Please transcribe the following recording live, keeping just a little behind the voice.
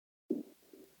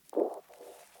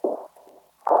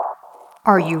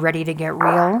Are you ready to get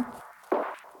real?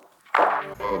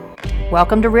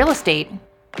 Welcome to real estate,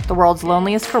 the world's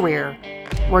loneliest career,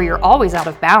 where you're always out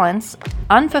of balance,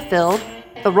 unfulfilled,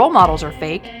 the role models are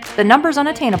fake, the numbers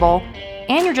unattainable,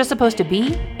 and you're just supposed to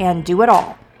be and do it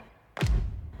all.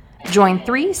 Join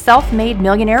 3 self-made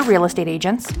millionaire real estate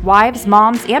agents, wives,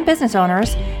 moms, and business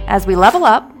owners as we level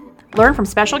up, learn from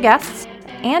special guests,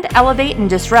 and elevate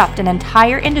and disrupt an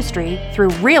entire industry through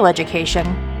real education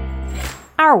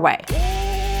our way.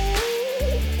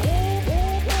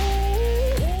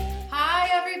 Hi,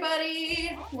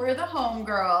 everybody. We're the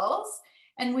Homegirls,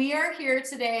 and we are here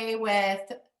today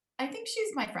with, I think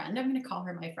she's my friend. I'm going to call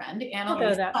her my friend, I'll go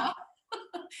with that. ANALISA.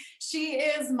 She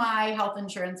is my health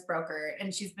insurance broker,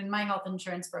 and she's been my health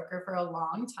insurance broker for a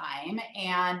long time.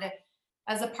 And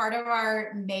as a part of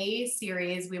our May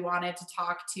series, we wanted to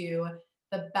talk to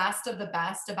the best of the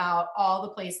best about all the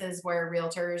places where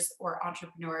realtors or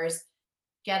entrepreneurs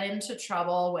get into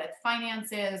trouble with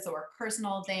finances or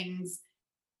personal things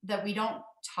that we don't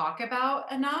talk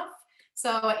about enough.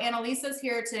 So Annalisa's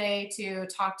here today to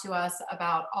talk to us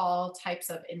about all types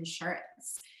of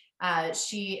insurance.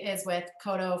 She is with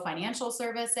Kodo Financial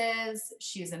Services.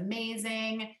 She's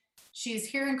amazing. She's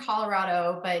here in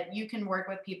Colorado, but you can work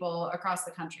with people across the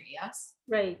country, yes?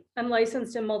 Right. I'm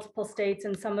licensed in multiple states,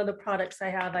 and some of the products I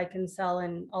have, I can sell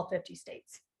in all 50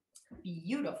 states.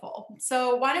 Beautiful.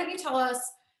 So why don't you tell us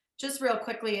just real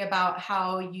quickly about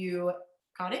how you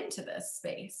got into this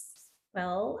space?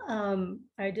 Well,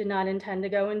 I did not intend to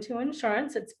go into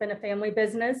insurance. It's been a family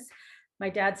business. My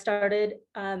dad started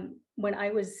when I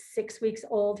was 6 weeks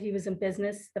old. He was in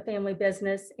business, the family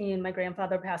business, and my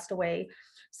grandfather passed away.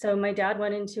 So my dad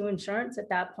went into insurance at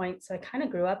that point. So I kind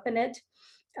of grew up in it.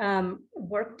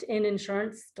 Worked in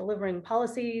insurance, delivering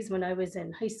policies when I was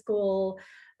in high school.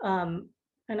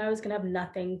 And I was going to have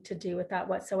nothing to do with that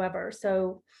whatsoever.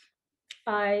 So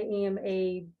I am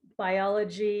a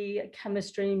biology,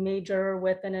 chemistry major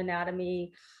with an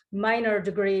anatomy minor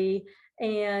degree,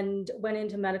 and went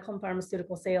into medical and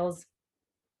pharmaceutical sales.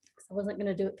 So I wasn't going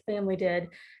to do what the family did.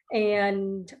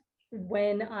 And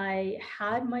when I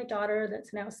had my daughter,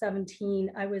 that's now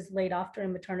 17, I was laid off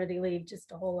during maternity leave,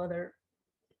 just a whole other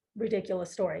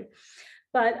ridiculous story.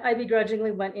 But I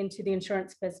begrudgingly went into the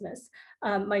insurance business.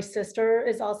 My sister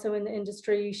is also in the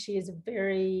industry. She is a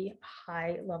very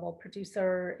high level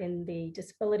producer in the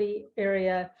disability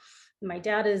area. My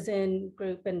dad is in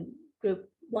group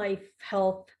life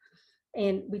health,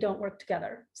 and we don't work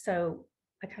together. So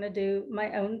I kind of do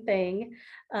my own thing,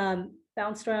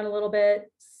 bounced around a little bit,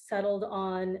 settled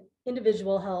on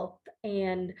individual health.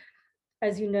 And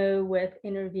as you know, with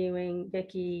interviewing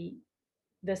Vicki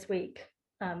this week,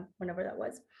 whenever that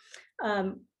was,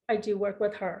 I do work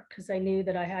with her because I knew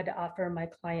that I had to offer my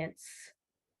clients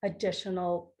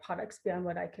additional products beyond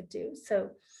what I could do. So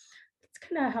that's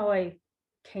kind of how I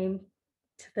came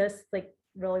to this, like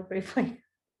really briefly.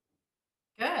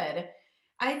 Good.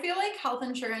 I feel like health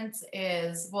insurance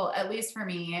is, well, at least for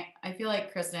me, I feel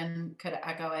like Kristen could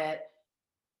echo it.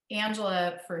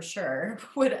 Angela, for sure,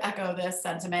 would echo this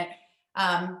sentiment.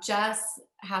 Jess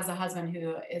has a husband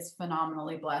who is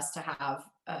phenomenally blessed to have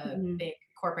a big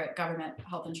corporate government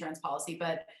health insurance policy.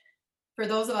 But for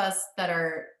those of us that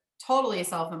are totally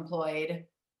self-employed,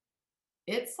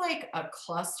 it's like a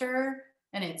cluster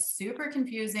and it's super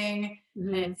confusing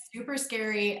and it's super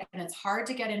scary and it's hard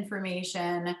to get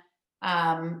information.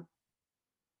 And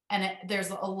there's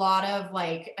a lot of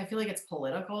like, I feel like it's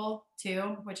political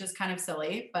too, which is kind of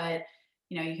silly, but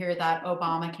you hear that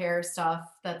Obamacare stuff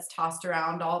that's tossed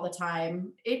around all the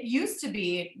time. It used to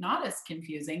be not as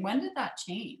confusing. When did that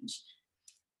change?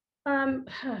 I don't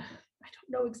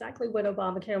know exactly when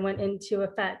Obamacare went into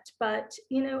effect, but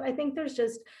I think there's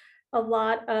just a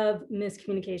lot of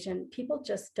miscommunication. People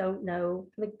just don't know,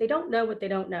 like they don't know what they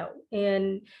don't know.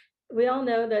 And we all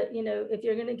know that, if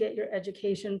you're going to get your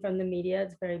education from the media,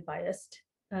 it's very biased,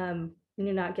 and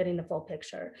you're not getting the full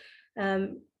picture.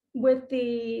 With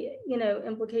the,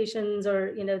 implications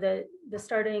or, the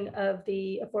starting of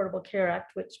the Affordable Care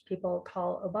Act, which people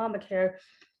call Obamacare,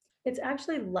 it's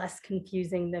actually less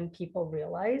confusing than people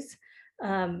realize.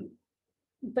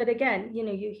 But again,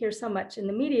 you hear so much in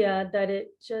the media that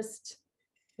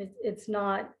it's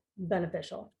not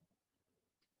beneficial.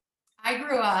 I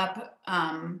grew up,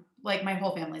 like my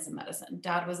whole family's in medicine.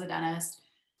 Dad was a dentist.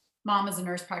 Mom is a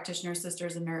nurse practitioner.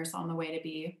 Sister's a nurse on the way to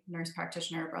be nurse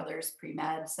practitioner. Brother's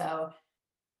pre-med. So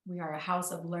we are a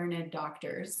house of learned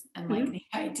doctors. And like the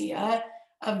idea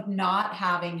of not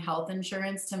having health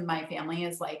insurance to my family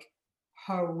is like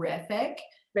horrific.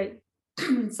 Right.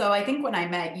 So I think when I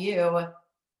met you,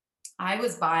 I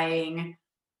was buying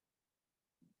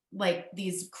like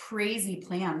these crazy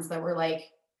plans that were like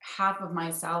half of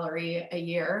my salary a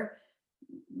year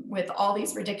with all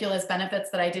these ridiculous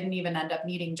benefits that I didn't even end up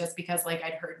needing just because like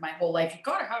I'd heard my whole life, you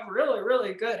gotta have really,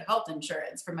 really good health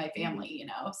insurance for my family, you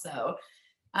know? So,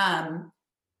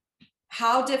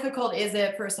 how difficult is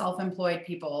it for self-employed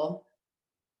people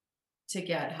to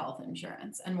get health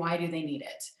insurance and why do they need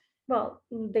it? Well,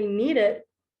 they need it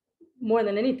more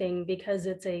than anything because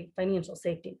it's a financial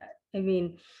safety net. I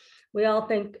mean, we all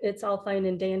think it's all fine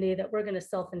and dandy that we're going to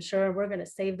self-insure, we're going to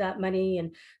save that money,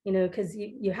 and because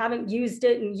you haven't used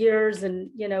it in years, and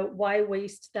why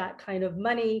waste that kind of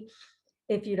money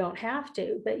if you don't have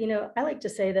to? But I like to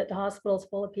say that the hospital's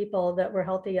full of people that were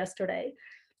healthy yesterday.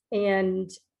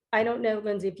 And I don't know,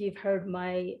 Lyndsie, if you've heard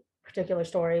my particular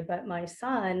story, but my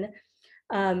son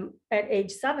at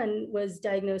age 7 was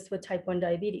diagnosed with type 1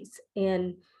 diabetes.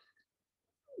 And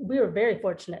we were very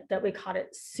fortunate that we caught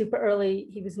it super early.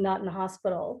 He was not in the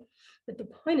hospital. But the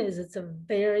point is, it's a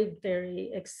very,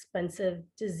 very expensive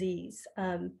disease.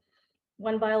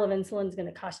 One vial of insulin is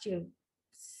going to cost you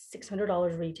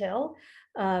 $600 retail.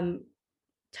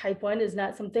 Type 1 is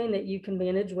not something that you can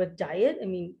manage with diet. I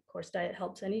mean, of course, diet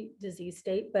helps any disease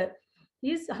state, but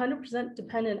he's 100%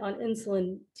 dependent on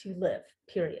insulin to live,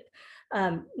 period.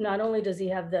 Not only does he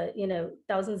have the,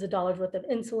 thousands of dollars worth of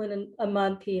insulin in a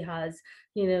month, he has,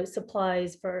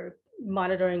 supplies for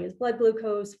monitoring his blood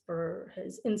glucose, for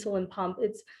his insulin pump.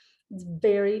 It's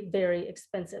very, very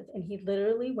expensive. And he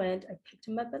literally went, I picked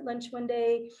him up at lunch one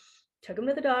day, took him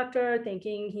to the doctor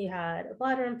thinking he had a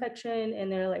bladder infection,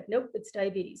 and they're like, nope, it's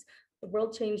diabetes. The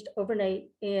world changed overnight.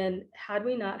 And had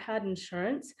we not had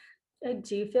insurance, I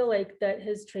do feel like that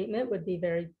his treatment would be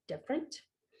very different.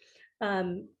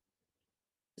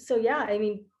 So yeah, I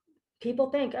mean, people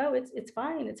think, oh, it's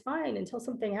fine until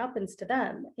something happens to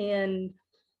them. And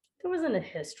there wasn't a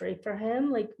history for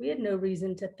him. Like, we had no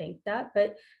reason to think that,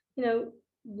 but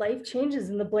life changes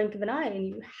in the blink of an eye, and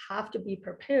you have to be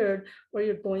prepared, or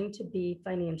you're going to be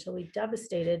financially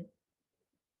devastated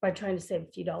by trying to save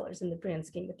a few dollars in the grand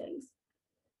scheme of things.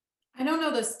 I don't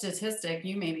know the statistic,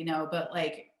 you maybe know, but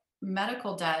like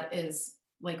medical debt is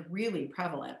like really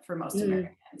prevalent for most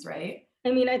Americans, right? I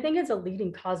mean, I think it's a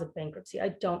leading cause of bankruptcy. I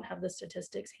don't have the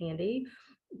statistics handy,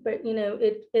 but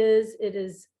it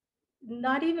is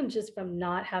not even just from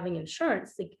not having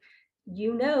insurance. Like,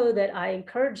 that I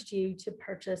encouraged you to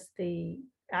purchase the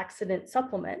accident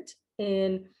supplement.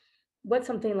 And what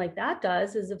something like that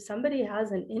does is, if somebody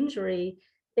has an injury,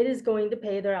 it is going to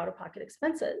pay their out-of-pocket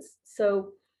expenses. So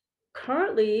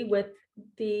currently, with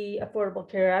the Affordable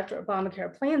Care Act or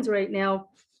Obamacare plans right now,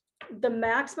 the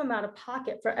maximum out of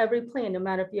pocket for every plan, no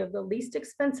matter if you have the least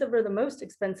expensive or the most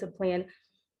expensive plan,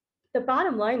 the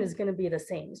bottom line is going to be the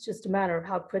same. It's just a matter of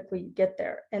how quickly you get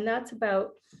there. And that's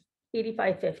about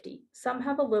 $85.50. Some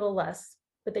have a little less,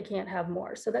 but they can't have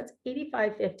more. So that's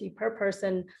 $85.50 per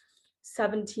person,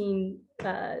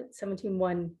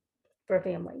 17.1 for a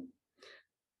family.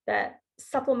 That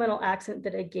supplemental accident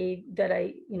that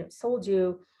I sold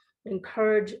you,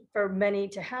 encourage for many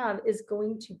to have, is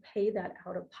going to pay that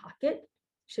out of pocket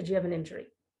should you have an injury.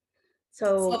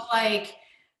 So like,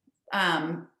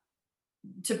 to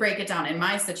break it down in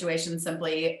my situation,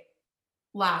 simply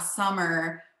last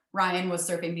summer, Ryan was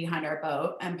surfing behind our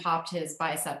boat and popped his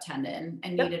bicep tendon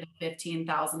and needed a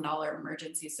 $15,000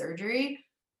 emergency surgery.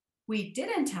 We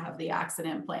didn't have the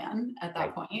accident plan at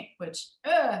that point, which,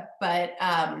 but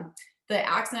the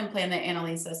accident plan that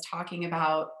ANALISA is talking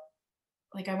about,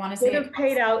 like, I want to say would have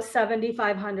paid out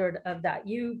 $7,500 of that.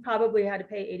 You probably had to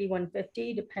pay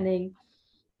 $8,150 depending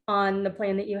on the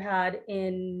plan that you had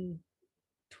in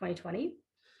 2020,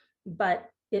 but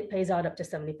it pays out up to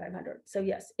 $7,500. So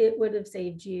yes, it would have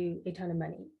saved you a ton of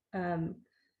money. And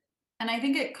I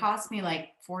think it cost me like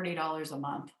 $40 a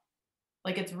month.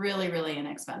 Like, it's really, really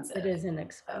inexpensive. It is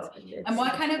inexpensive. And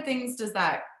what kind of things does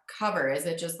that cover? Is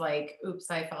it just like, oops,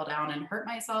 I fell down and hurt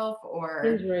myself, or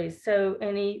injuries? So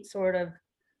any sort of,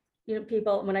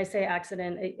 people, when I say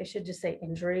accident, I should just say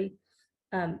injury.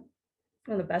 One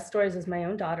of the best stories is my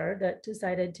own daughter that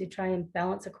decided to try and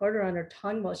balance a quarter on her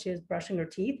tongue while she was brushing her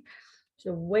teeth.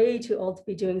 She's way too old to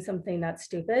be doing something that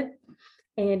stupid.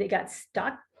 And it got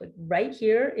stuck like right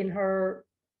here in her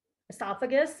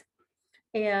esophagus.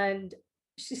 And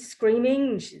she's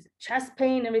screaming, she's chest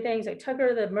pain, everything. So I took her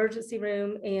to the emergency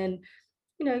room, and,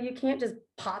 you can't just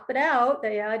pop it out.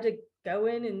 They had to go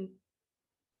in and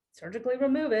surgically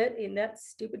remove it in that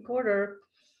stupid quarter.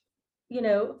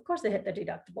 Of course they hit the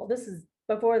deductible. This is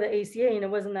before the ACA, and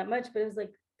it wasn't that much, but it was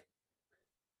like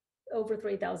over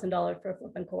 $3,000 for a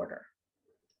flipping quarter.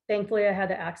 Thankfully, I had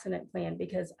the accident plan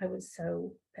because I was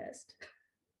so pissed.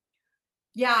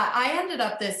 Yeah, I ended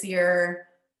up this year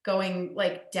going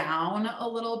like down a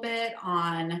little bit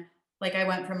on like I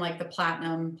went from like the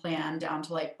platinum plan down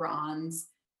to like bronze,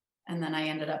 and then I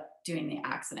ended up doing the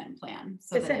accident plan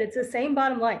so I that said it it's the same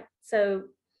bottom line. So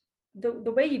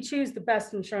the way you choose the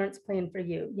best insurance plan for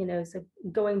you, so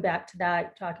going back to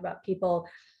that, talk about people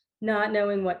not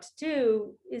knowing what to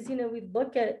do is, we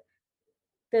look at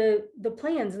the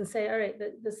plans and say, all right,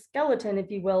 the skeleton,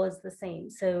 if you will, is the same.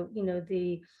 So,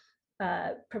 the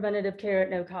preventative care at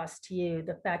no cost to you,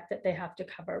 the fact that they have to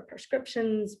cover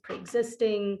prescriptions,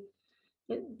 pre-existing,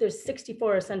 there's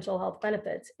 64 essential health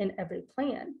benefits in every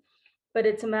plan, but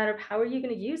it's a matter of how are you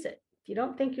going to use it. If you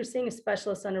don't think you're seeing a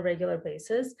specialist on a regular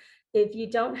basis, if you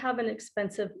don't have an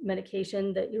expensive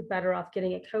medication that you're better off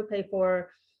getting a copay for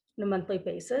on a monthly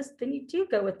basis, then you do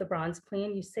go with the bronze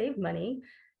plan, you save money,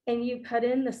 and you cut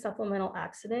in the supplemental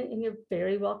accident and you're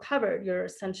very well covered. You're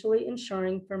essentially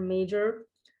insuring for major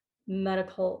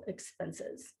medical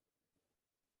expenses.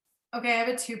 Okay, I have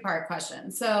a two-part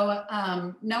question. So,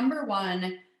 number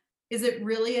one, is it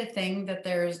really a thing that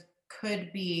there's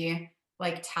could be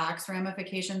like tax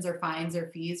ramifications or fines or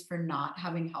fees for not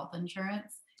having health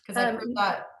insurance? Because I've heard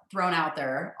that thrown out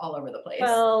there all over the place.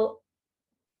 Well,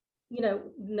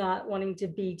 not wanting to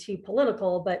be too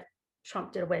political, but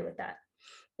Trump did away with that.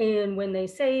 And when they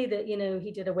say that,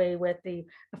 he did away with the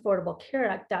Affordable Care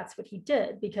Act, that's what he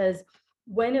did, because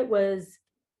when it was,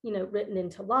 written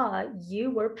into law, you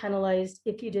were penalized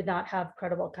if you did not have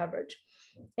credible coverage.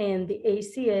 And the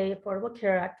ACA, Affordable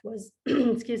Care Act, was,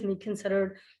 excuse me,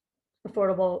 considered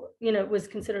affordable, was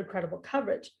considered credible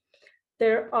coverage.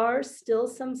 There are still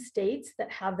some states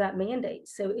that have that mandate.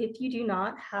 So if you do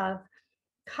not have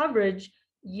coverage,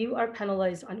 you are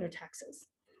penalized on your taxes.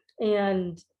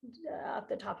 And off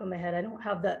the top of my head, I don't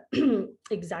have the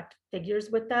exact figures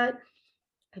with that.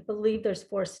 I believe there's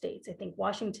 4 states. I think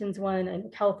Washington's one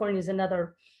and California's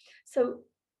another. So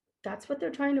that's what they're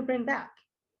trying to bring back.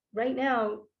 Right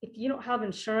now, if you don't have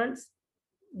insurance,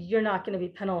 you're not going to be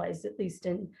penalized, at least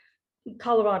in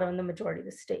Colorado and the majority of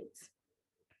the states.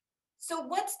 So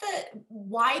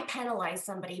why penalize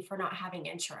somebody for not having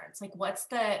insurance? Like what's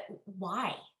the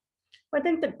why? I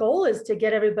think the goal is to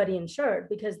get everybody insured,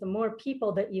 because the more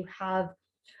people that you have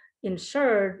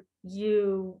insured,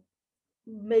 you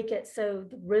make it so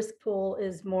the risk pool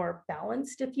is more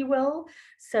balanced, if you will.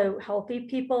 So healthy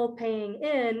people paying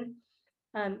in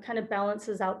kind of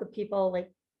balances out the people,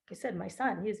 like I said, my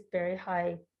son, he's very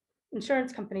high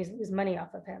insurance companies lose money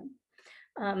off of him.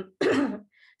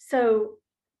 So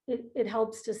it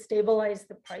helps to stabilize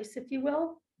the price, if you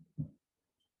will.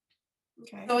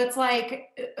 Okay. So it's like,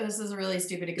 this is a really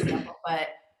stupid example, but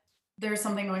there's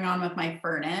something going on with my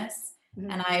furnace.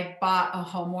 And I bought a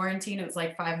home warranty and it was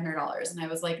like $500. And I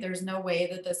was like, there's no way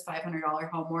that this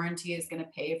 $500 home warranty is going to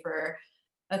pay for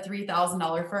a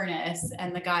 $3,000 furnace.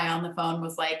 And the guy on the phone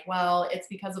was like, well, it's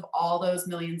because of all those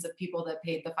millions of people that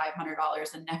paid the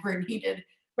 $500 and never needed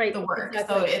the work.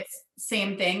 Exactly. So it's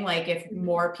same thing. Like if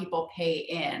more people pay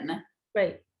in.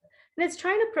 Right. And it's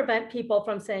trying to prevent people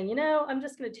from saying, I'm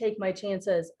just going to take my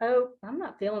chances. Oh, I'm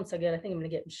not feeling so good. I think I'm going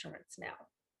to get insurance now.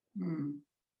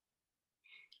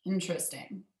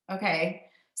 Interesting. Okay.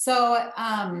 So,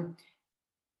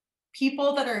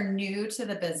 people that are new to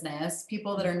the business,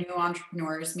 people that are new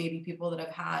entrepreneurs, maybe people that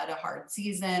have had a hard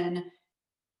season,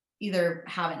 either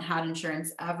haven't had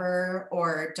insurance ever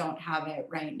or don't have it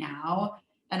right now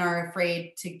and are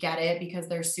afraid to get it because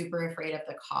they're super afraid of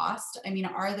the cost. I mean,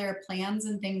 are there plans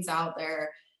and things out there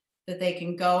that they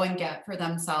can go and get for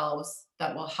themselves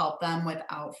that will help them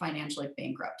without financially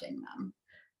bankrupting them?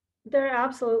 There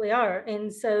absolutely are.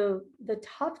 And so the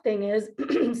tough thing is,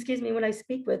 excuse me, when I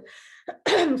speak with,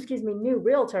 excuse me, new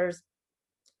realtors,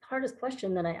 hardest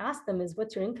question that I ask them is,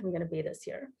 what's your income going to be this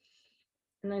year?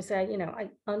 And I say, I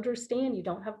understand you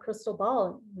don't have a crystal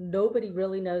ball. Nobody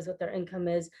really knows what their income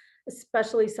is,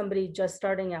 especially somebody just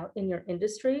starting out in your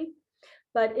industry.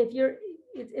 But if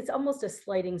it's almost a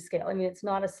sliding scale. I mean, it's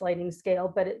not a sliding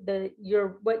scale, but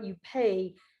what you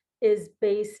pay is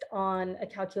based on a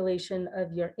calculation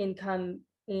of your income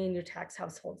and your tax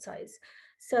household size.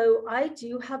 So I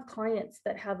do have clients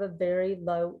that have a very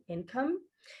low income,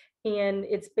 and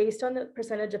it's based on the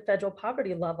percentage of federal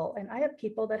poverty level. And I have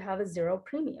people that have a 0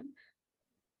 premium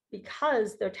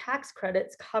because their tax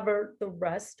credits cover the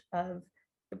rest of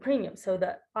the premium. So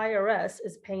the IRS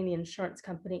is paying the insurance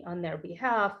company on their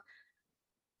behalf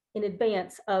in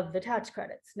advance of the tax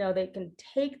credits. Now they can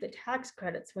take the tax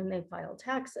credits when they file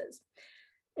taxes.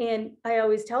 And I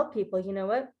always tell people, you know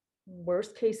what,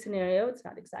 worst case scenario, it's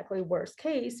not exactly worst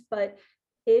case, but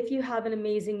if you have an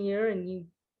amazing year and you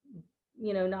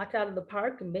knock it out of the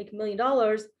park and make $1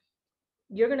 million,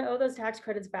 you're going to owe those tax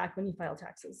credits back when you file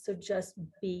taxes. So just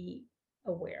be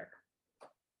aware.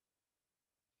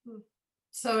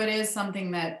 So it is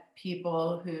something that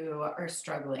people who are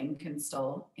struggling can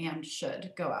still and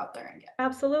should go out there and get.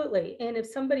 Absolutely. And if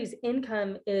somebody's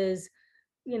income is,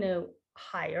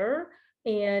 higher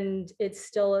and it's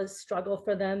still a struggle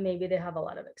for them, maybe they have a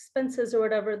lot of expenses or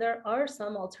whatever, there are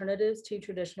some alternatives to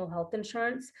traditional health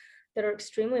insurance that are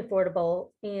extremely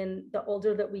affordable. And the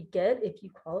older that we get, if you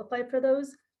qualify for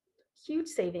those, huge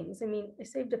savings. I mean, I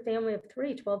saved a family of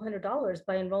three, $1,200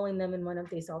 by enrolling them in one of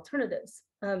these alternatives.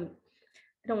 I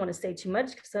don't want to say too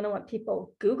much because I don't want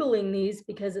people Googling these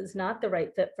because it's not the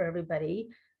right fit for everybody.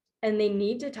 And they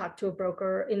need to talk to a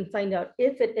broker and find out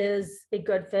if it is a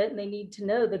good fit, and they need to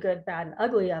know the good, bad, and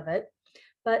ugly of it.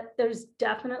 But there's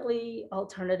definitely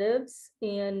alternatives,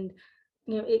 and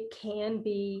it can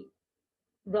be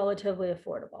relatively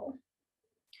affordable.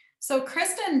 So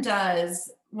Kristen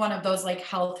does one of those like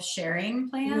health sharing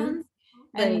plans.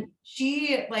 And Right.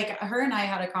 she, like, her and I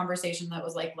had a conversation that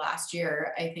was like last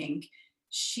year, I think.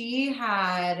 She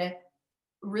had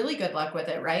really good luck with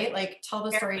it, right? Like, tell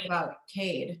the story about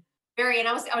Cade. And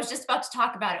I was just about to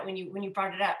talk about it when you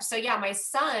brought it up. So yeah, my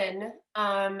son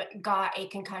got a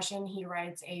concussion. He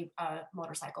rides a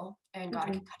motorcycle and got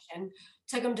a concussion.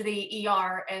 Took him to the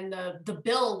ER, and the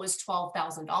bill was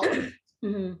 $12,000.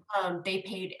 They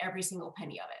paid every single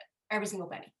penny of it, every single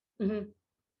penny. And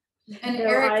No,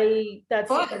 Eric, that's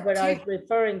what I was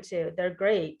referring to. They're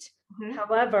great.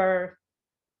 However,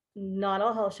 not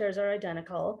all health shares are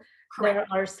identical. Correct.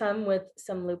 There are some with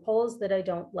some loopholes that I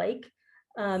don't like.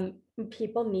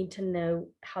 People need to know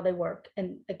how they work.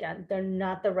 And again, they're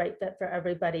not the right fit for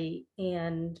everybody.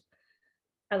 And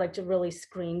I like to really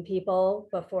screen people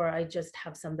before I just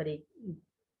have somebody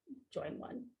join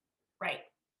one. Right.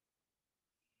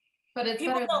 But it's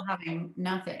better than having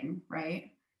nothing,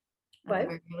 right? At What? the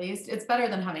very least. It's better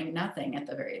than having nothing at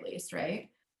the very least,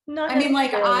 right? Not I mean,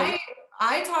 like, necessarily.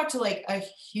 I talk to like a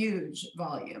huge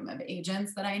volume of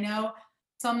agents that I know,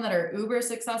 some that are uber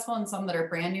successful and some that are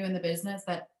brand new in the business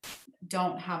that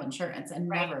don't have insurance and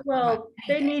never. Well,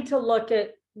 they need to look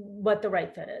at what the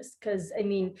right fit is. Because I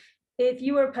mean, if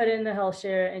you are put in the health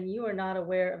share and you are not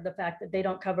aware of the fact that they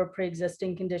don't cover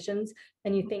pre-existing conditions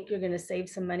and you think you're going to save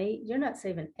some money, you're not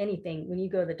saving anything when you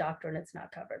go to the doctor and it's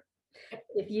not covered.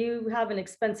 If you have an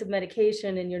expensive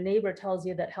medication and your neighbor tells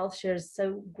you that health share is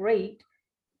so great,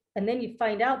 and then you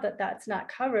find out that that's not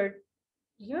covered,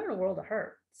 you're in a world of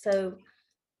hurt. So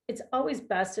it's always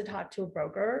best to talk to a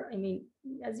broker. I mean,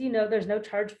 as you know, there's no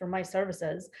charge for my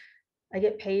services. I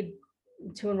get paid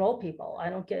to enroll people. I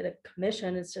don't get a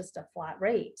commission. It's just a flat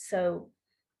rate. So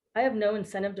I have no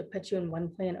incentive to put you in one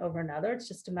plan over another. It's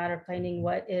just a matter of finding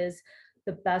what is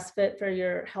the best fit for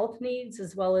your health needs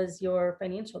as well as your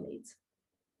financial needs.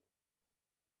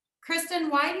 Kristen,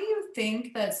 why do you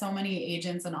think that so many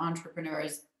agents and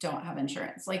entrepreneurs don't have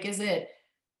insurance? Like, is it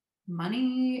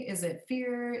money? Is it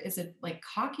fear? Is it like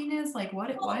cockiness? Like, why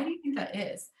do you think that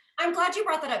is? I'm glad you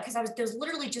brought that up because I was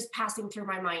literally just passing through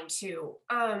my mind too.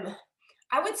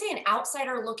 I would say an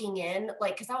outsider looking in,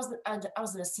 like, because I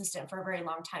was an assistant for a very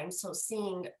long time, so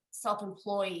seeing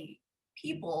self-employed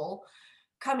people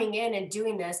coming in and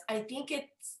doing this, I think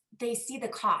they see the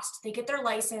cost. They get their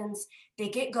license, they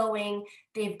get going,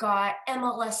 they've got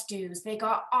MLS dues, they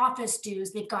got office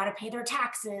dues, they've got to pay their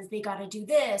taxes, they got to do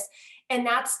this. And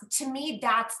that's, to me,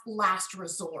 that's last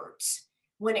resort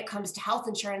when it comes to health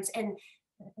insurance. And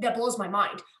that blows my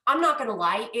mind. I'm not going to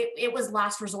lie. It was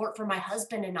last resort for my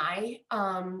husband and I.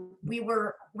 We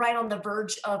were right on the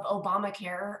verge of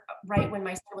Obamacare, right when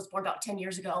my son was born about 10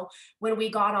 years ago, when we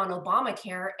got on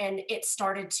Obamacare, and it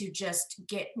started to just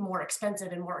get more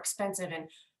expensive and more expensive. And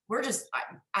we're just,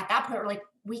 at that point, we're like,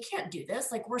 we can't do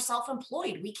this. Like, we're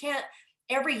self-employed. We can't.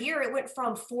 Every year it went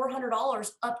from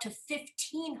 $400 up to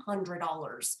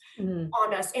 $1,500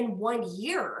 on us in 1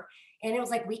 year. And it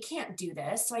was like, we can't do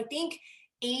this. So I think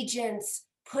agents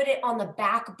put it on the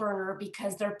back burner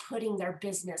because they're putting their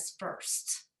business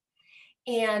first.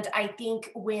 And I think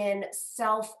when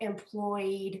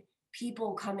self-employed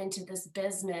people come into this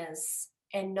business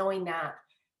and knowing that,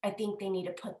 I think they need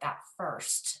to put that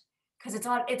first, because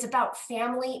it's about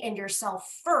family and yourself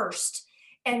first,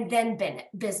 and then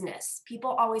business. People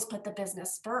always put the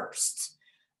business first,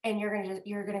 and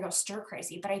you're gonna go stir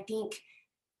crazy. But I think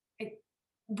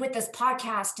with this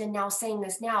podcast and now saying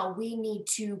this now, we need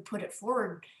to put it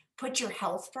forward. Put your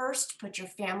health first, put your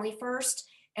family first,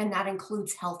 and that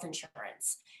includes health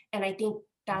insurance. And I think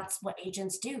that's what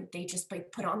agents do. They just put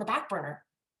it on the back burner.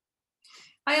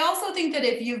 I also think that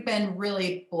if you've been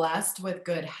really blessed with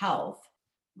good health,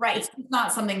 Right. It's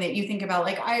not something that you think about.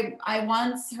 Like I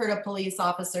once heard a police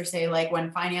officer say, like,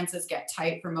 when finances get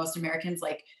tight for most Americans,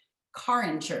 like car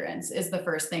insurance is the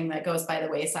first thing that goes by the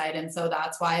wayside. And so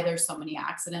that's why there's so many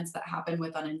accidents that happen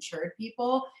with uninsured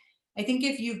people. I think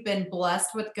if you've been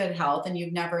blessed with good health and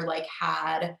you've never like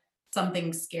had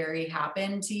something scary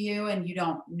happen to you and you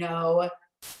don't know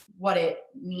what it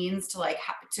means to like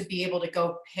to be able to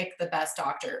go pick the best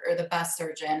doctor or the best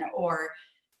surgeon, or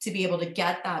to be able to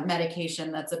get that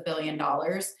medication that's $1 billion,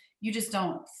 you just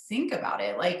don't think about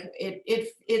it. Like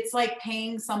it's like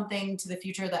paying something to the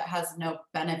future that has no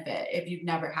benefit if you've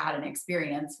never had an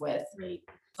experience with Right.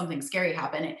 something scary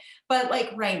happen. But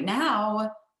like right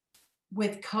now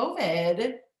with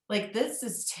COVID, like this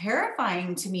is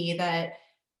terrifying to me that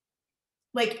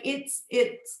like it's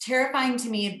terrifying to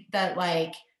me that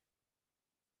like,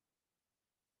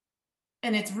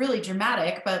 and it's really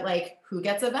dramatic, but like who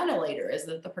gets a ventilator? Is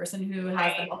it the person who has the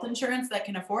Right. health insurance that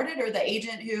can afford it, or the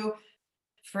agent who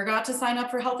forgot to sign up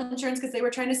for health insurance because they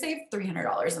were trying to save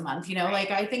 $300 a month? You know,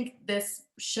 like I think this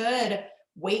should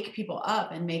wake people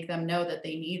up and make them know that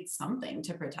they need something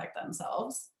to protect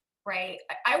themselves. Right.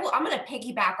 I'm going to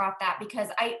piggyback off that because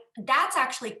that's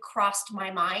actually crossed my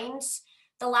mind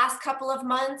the last couple of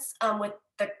months with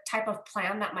the type of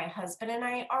plan that my husband and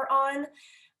I are on.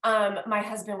 My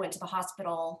husband went to the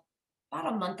hospital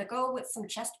about a month ago with some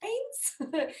chest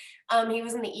pains. He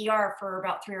was in the ER for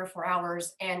about 3 or 4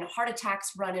 hours, and heart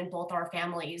attacks run in both our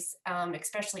families,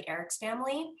 especially Eric's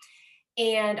family.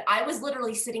 And I was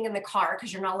literally sitting in the car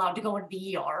because you're not allowed to go into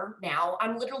the ER now.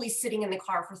 I'm literally sitting in the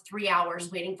car for 3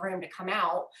 hours waiting for him to come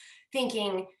out,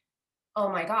 thinking, oh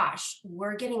my gosh,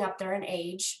 we're getting up there in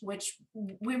age, which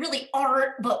we really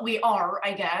aren't, but we are,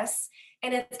 I guess.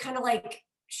 And it's kind of like,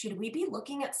 should we be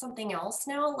looking at something else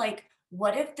now? Like,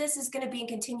 what if this is going to be a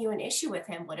continuing issue with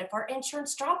him? What if our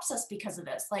insurance drops us because of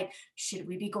this? Like, should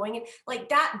we be going in? Like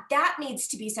that needs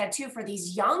to be said too for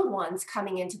these young ones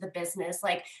coming into the business.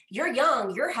 Like, you're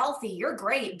young, you're healthy, you're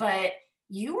great, but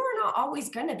you are not always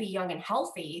going to be young and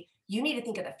healthy. You need to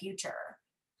think of the future.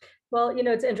 Well,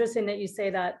 it's interesting that you say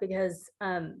that because,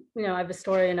 I have a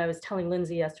story and I was telling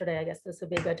Lyndsie yesterday, I guess this would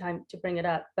be a good time to bring it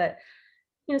up. But,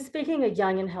 speaking of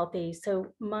young and healthy,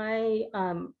 so my,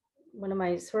 one of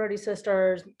my sorority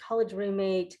sisters, college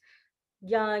roommate,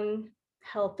 young,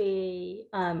 healthy,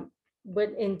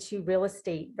 went into real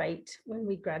estate right when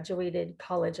we graduated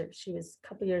college. She was a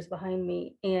couple years behind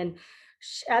me. And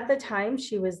at the time,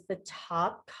 she was the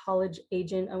top college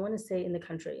agent, I want to say, in the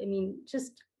country. I mean,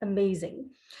 just amazing.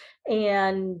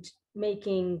 And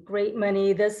making great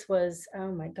money. This was,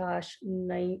 oh my gosh,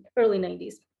 early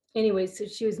 90s. Anyway, so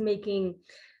she was making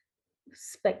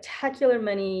spectacular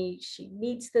money. She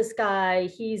meets this guy.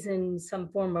 He's in some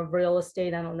form of real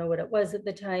estate. I don't know what it was at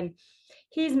the time.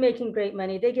 He's making great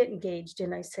money. They get engaged.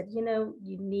 And I said, you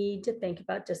need to think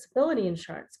about disability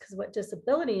insurance, because what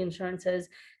disability insurance is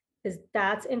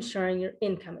that's insuring your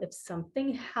income. If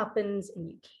something happens and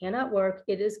you cannot work,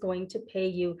 it is going to pay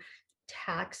you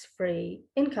tax-free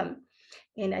income.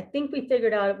 And I think we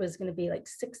figured out it was going to be like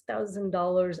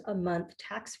 $6,000 a month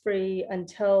tax-free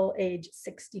until age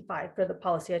 65 for the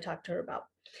policy I talked to her about.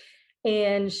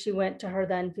 And she went to her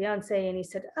then fiance and he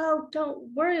said, oh, don't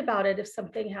worry about it. If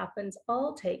something happens,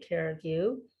 I'll take care of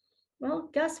you. Well,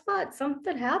 guess what?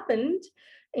 Something happened.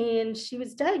 And she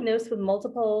was diagnosed with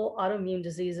multiple autoimmune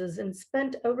diseases and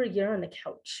spent over a year on the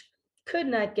couch. Could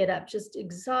not get up, just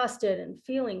exhausted and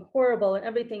feeling horrible and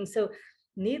everything. So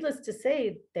needless to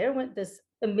say, there went this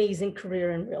amazing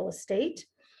career in real estate.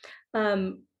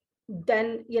 Then,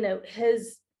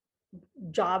 his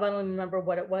job, I don't remember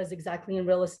what it was exactly in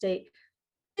real estate,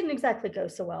 didn't exactly go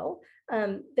so well.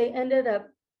 They ended up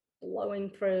blowing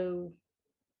through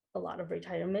a lot of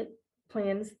retirement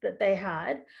plans that they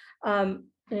had.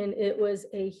 And it was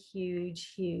a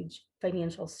huge, huge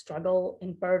financial struggle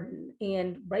and burden.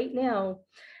 And right now,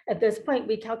 at this point,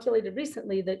 we calculated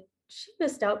recently that she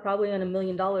missed out probably on $1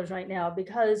 million right now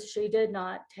because she did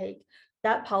not take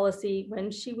that policy when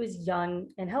she was young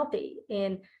and healthy.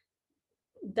 And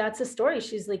that's a story.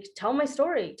 She's like, tell my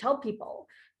story, tell people.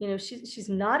 She's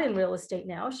not in real estate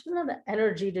now. She doesn't have the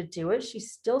energy to do it. She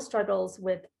still struggles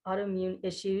with autoimmune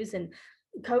issues, and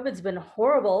COVID's been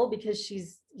horrible because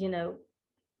she's,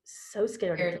 so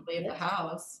scared Scared of to leave the it.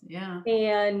 house. Yeah.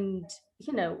 And,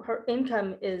 her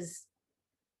income is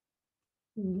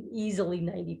easily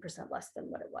 90% less than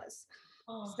what it was.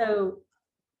 Oh. So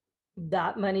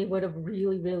that money would have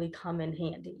really, really come in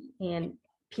handy. And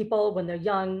people, when they're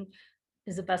young,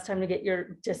 is the best time to get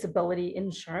your disability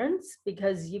insurance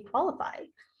because you qualify.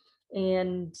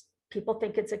 And people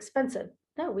think it's expensive.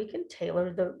 No, we can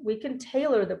tailor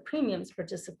the premiums for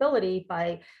disability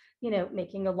by,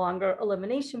 making a longer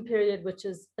elimination period, which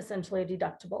is essentially a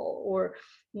deductible, or,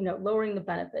 lowering the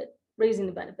benefit, raising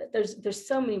the benefit. There's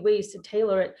so many ways to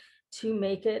tailor it to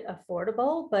make it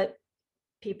affordable, but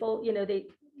people,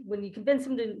 when you convince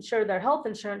them to insure their health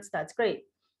insurance, that's great.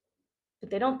 But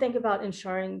they don't think about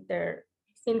insuring their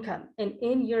income. And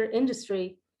in your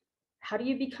industry, how do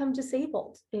you become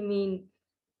disabled? I mean,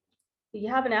 you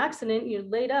have an accident, you're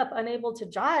laid up, unable to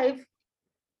drive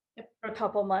for a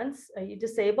couple months. Are you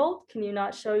disabled? Can you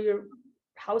not show your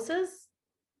houses?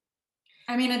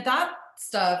 I mean, and that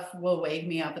stuff will wake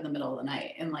me up in the middle of the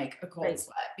night in like a cold Right.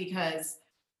 sweat because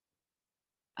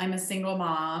I'm a single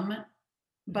mom,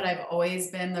 but I've always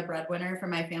been the breadwinner for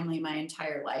my family my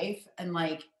entire life. And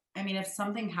like, I mean, if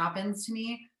something happens to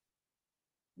me,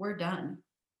 we're done.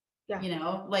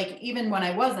 Yeah. Like even when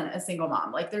I wasn't a single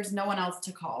mom, like there's no one else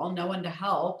to call, no one to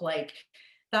help. Like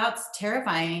that's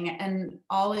terrifying. And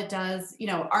all it does,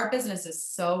 our business is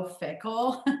so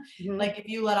fickle. Mhm. Like if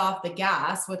you let off the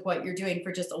gas with what you're doing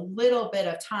for just a little bit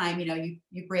of time,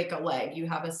 you break a leg, you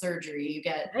have a surgery, you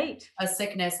get Right. a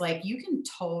sickness, like you can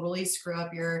totally screw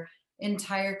up your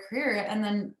entire career. And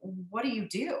then what do you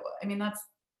do? I mean,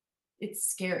 it's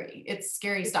scary. It's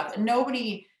scary stuff. And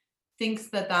nobody thinks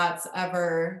that that's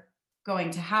ever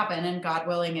going to happen. And God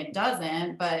willing, it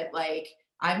doesn't. But like,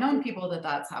 I've known people that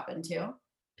that's happened to.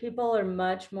 People are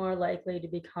much more likely to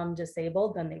become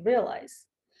disabled than they realize.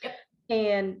 Yep.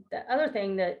 And the other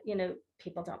thing that,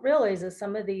 people don't realize is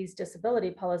some of these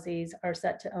disability policies are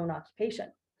set to own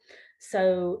occupation.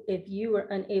 So if you were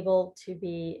unable to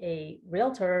be a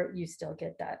realtor, you still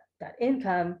get that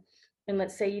income. And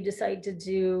let's say you decide to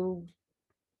do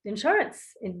insurance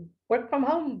and work from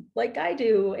home like I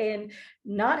do and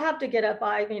not have to get up.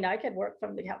 I mean, I could work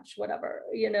from the couch, whatever,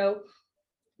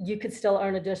 you could still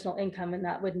earn additional income and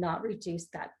that would not reduce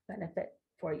that benefit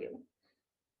for you.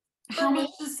 How much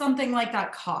does something like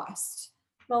that cost?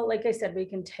 Well, like I said, we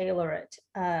can tailor it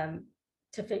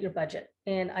to fit your budget.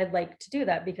 And I'd like to do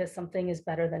that because something is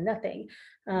better than nothing.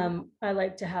 I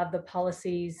like to have the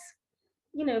policies,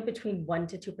 between 1%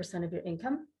 to 2% of your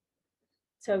income.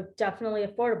 So definitely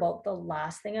affordable. The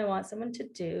last thing I want someone to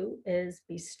do is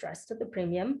be stressed at the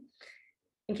premium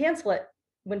and cancel it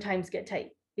when times get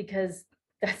tight, because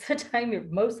that's the time you're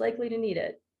most likely to need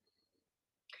it.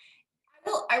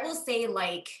 I will say,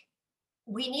 like,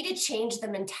 we need to change the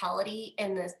mentality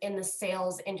in the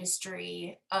sales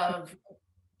industry of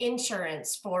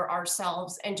insurance for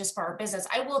ourselves and just for our business.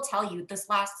 I will tell you, this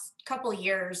last couple of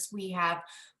years, we have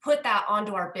put that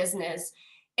onto our business.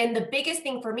 And the biggest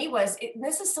thing for me was,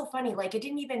 this is so funny, like, I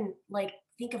didn't even like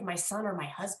think of my son or my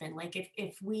husband. Like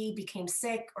if we became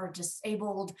sick or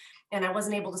disabled and I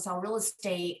wasn't able to sell real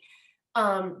estate,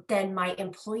 then my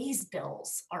employees'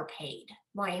 bills are paid.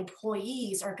 My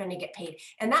employees are going to get paid.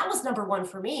 And that was number one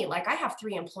for me. Like I have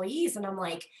 3 employees and I'm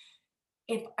like,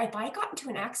 if I got into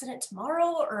an accident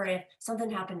tomorrow, or if something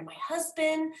happened to my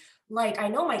husband, like I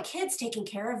know my kids taken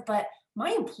care of, but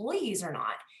my employees are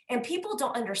not. And people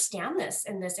don't understand this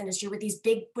in this industry with these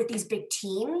big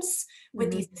teams,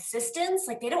 with these assistants.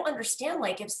 Like they don't understand,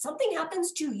 like if something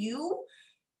happens to you,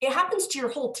 it happens to your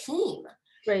whole team.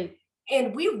 Right.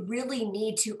 And we really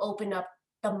need to open up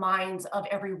the minds of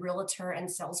every realtor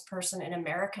and salesperson in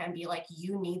America and be like,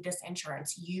 you need this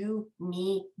insurance. You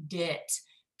need it,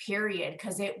 period,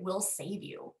 because it will save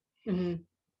you. Mm-hmm.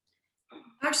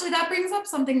 Actually, that brings up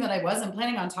something that I wasn't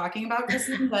planning on talking about,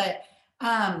 Kristen, but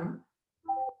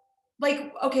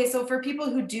like, okay, so for people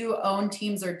who do own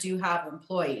teams or do have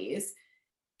employees,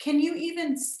 can you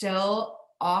even still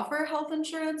offer health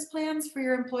insurance plans for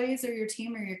your employees or your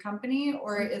team or your company,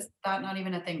 or is that not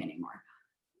even a thing anymore?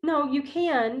 No, you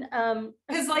can.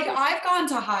 Because like I've gone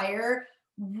to hire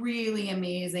really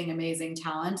amazing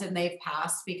talent and they've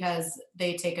passed because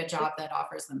they take a job that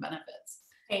offers them benefits.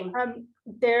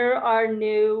 There are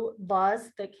new laws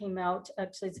that came out.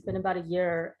 Actually, it's been about a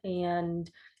year, and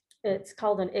it's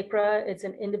called an ICRA. It's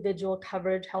an individual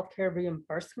coverage healthcare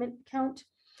reimbursement account,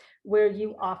 where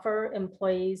you offer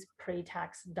employees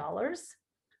pre-tax dollars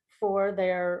for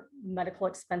their medical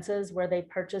expenses where they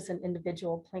purchase an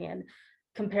individual plan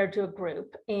compared to a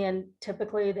group. And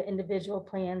typically the individual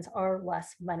plans are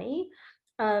less money,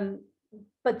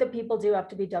 but the people do have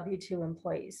to be W-2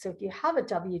 employees. So if you have a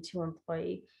W-2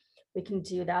 employee, we can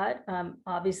do that.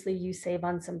 Obviously, you save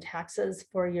on some taxes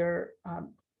for your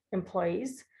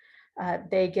employees.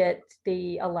 They get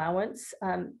the allowance.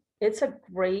 It's a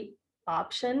great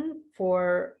option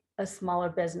for a smaller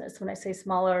business. When I say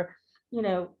smaller,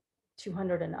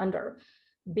 200 and under.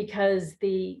 because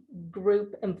the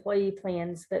group employee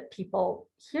plans that people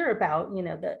hear about,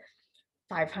 the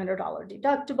 $500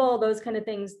 deductible, those kind of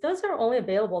things, those are only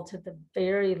available to the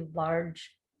very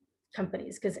large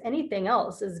companies, because anything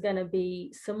else is going to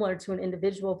be similar to an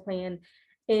individual plan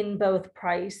in both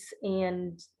price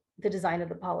and the design of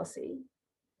the policy.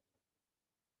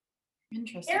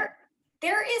 Interesting.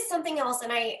 There is something else,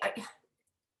 and I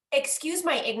excuse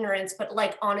my ignorance, but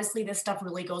like honestly, this stuff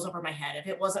really goes over my head. If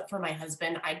it wasn't for my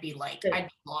husband, I'd be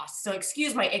lost. So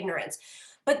excuse my ignorance.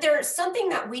 But there's something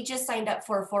that we just signed up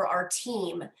for our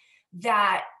team,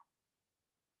 that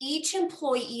each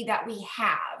employee that we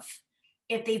have,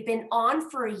 if they've been on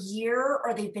for a year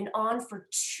or they've been on for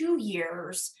 2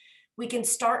 years, we can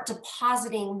start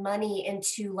depositing money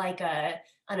into like an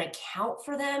account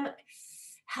for them.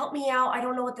 Help me out. I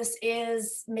don't know what this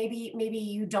is. Maybe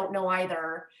you don't know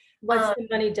either. What's the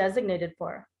money designated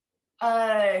for?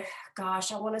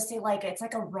 Gosh, I want to say like it's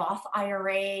like a Roth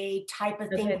IRA type of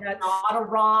thing, Okay, not a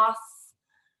Roth.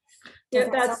 Yeah,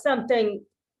 that's something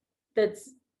that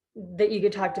you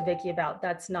could talk to Vicky about.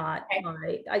 That's not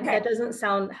Okay. that doesn't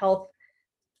sound health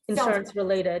insurance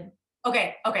related.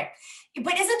 Okay.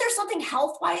 But isn't there something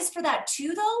health-wise for that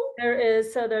too, though? There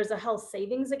is. So there's a health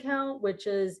savings account, which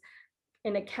is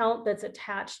an account that's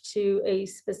attached to a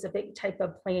specific type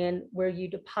of plan where you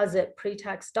deposit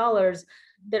pre-tax dollars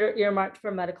that are earmarked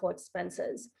for medical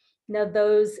expenses. Now,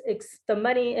 the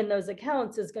money in those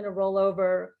accounts is going to roll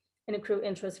over and accrue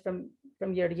interest from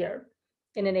year to year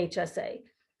in an HSA.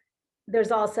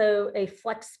 There's also a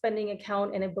flex spending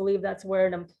account, and I believe that's where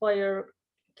an employer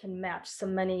can match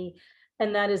some money,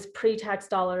 and that is pre-tax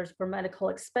dollars for medical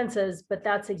expenses, but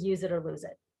that's a use it or lose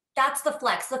it. That's the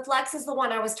flex. The flex is the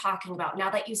one I was talking about. Now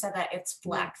that you said that, it's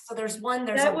flex. So there's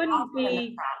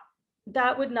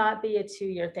that would not be a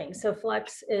 2-year thing. So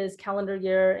flex is calendar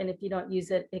year, and if you don't use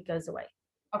it, it goes away.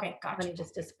 Okay, gotcha. Money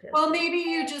just disappears. Well, maybe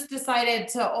you just decided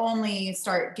to only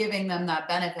start giving them that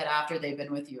benefit after they've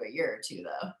been with you a year or two,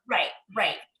 though.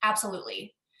 Right.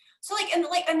 Absolutely. So and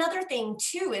another thing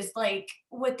too is like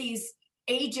what these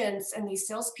agents and these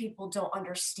salespeople don't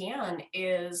understand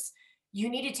is you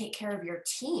need to take care of your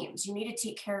teams. You need to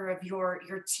take care of your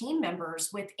team members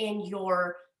within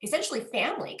your essentially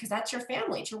family, because that's your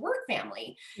family, it's your work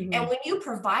family. Mm-hmm. And when you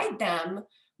provide them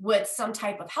with some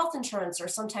type of health insurance or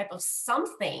some type of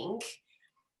something,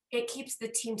 it keeps the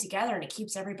team together and it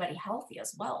keeps everybody healthy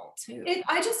as well too.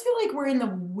 I just feel like we're in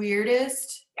the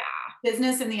weirdest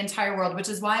business in the entire world, which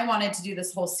is why I wanted to do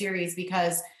this whole series,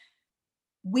 because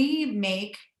we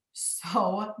make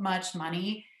so much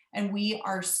money and we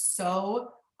are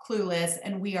so clueless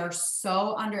and we are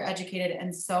so undereducated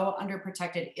and so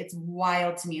underprotected. It's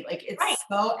wild to me. Like it's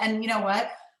so, and you know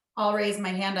what? I'll raise my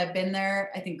hand. I've been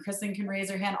there. I think Kristen can raise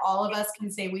her hand. All of us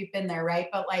can say we've been there, right?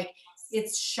 But like,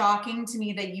 it's shocking to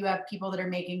me that you have people that are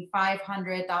making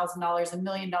 $500,000, $1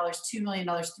 million, $2 million,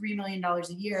 $3 million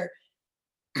a year.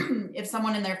 If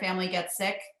someone in their family gets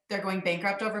sick, they're going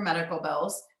bankrupt over medical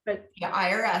bills. But the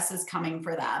IRS is coming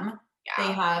for them. Yeah.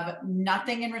 They have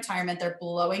nothing in retirement. They're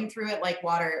blowing through it like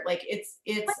water. Like it's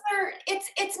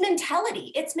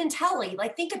mentality. It's mentality.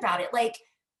 Like, think about it. Like,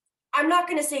 I'm not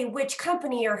going to say which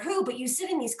company or who, but you sit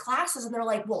in these classes and they're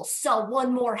like, well, sell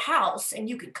one more house and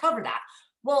you can cover that.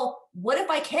 Well, what if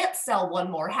I can't sell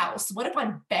one more house? What if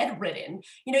I'm bedridden?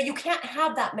 You can't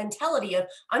have that mentality of,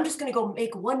 I'm just going to go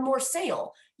make one more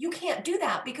sale. You can't do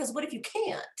that, because what if you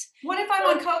can't? What if I'm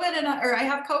on COVID or I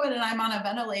have COVID and I'm on a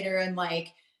ventilator and like,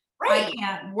 I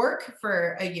can't work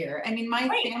for a year? I mean, my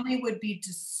family would be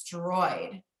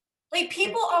destroyed. Like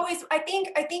people always, I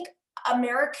think I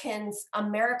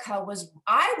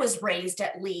was raised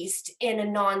at least in a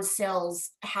non-sales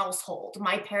household.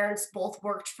 My parents both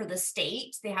worked for the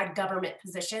state. They had government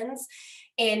positions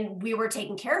and we were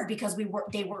taken care of because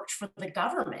they worked for the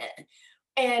government.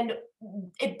 And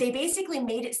they basically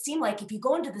made it seem like if you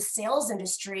go into the sales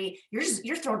industry,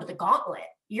 you're thrown to the gauntlet.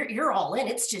 You're all in.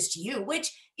 It's just you,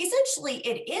 which essentially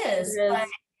it is.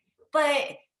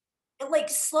 But like,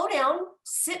 slow down,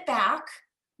 sit back,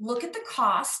 look at the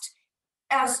cost.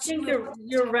 I think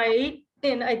you're right.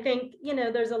 And I think,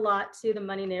 there's a lot to the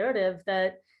money narrative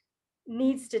that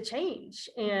needs to change.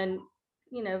 And,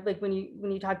 like when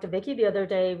you talked to Vicky the other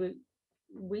day,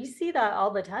 we see that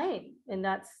all the time. And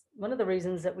that's one of the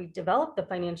reasons that we developed the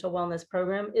financial wellness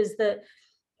program, is that,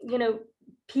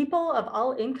 people of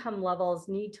all income levels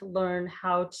need to learn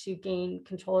how to gain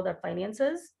control of their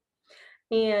finances.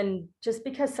 And just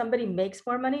because somebody makes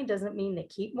more money doesn't mean they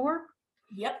keep more.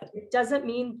 Yep. It doesn't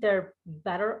mean they're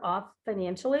better off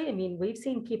financially. I mean, we've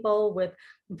seen people with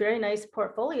very nice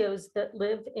portfolios that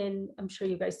live in, I'm sure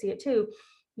you guys see it too,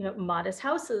 modest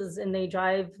houses and they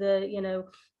drive the,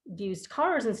 used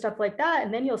cars and stuff like that.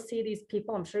 And then you'll see these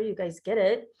people, I'm sure you guys get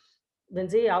it,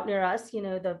 Lyndsie, out near us,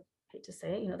 hate to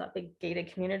say it, that big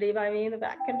gated community by me in the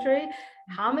backcountry.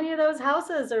 How many of those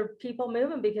houses are people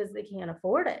moving because they can't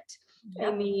afford it? I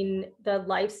Yep. mean, the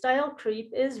lifestyle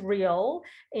creep is real.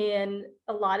 And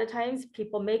a lot of times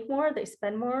people make more, they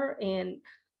spend more. And,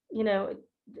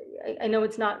 I know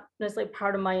it's not necessarily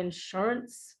part of my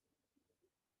insurance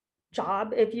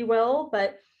job, if you will,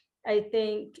 but I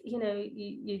think,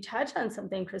 you touch on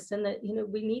something, Kristen, that,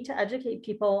 we need to educate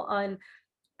people on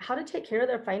how to take care of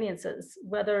their finances,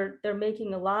 whether they're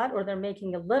making a lot or they're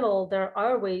making a little. There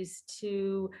are ways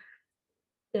to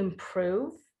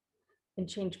improve and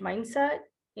change mindset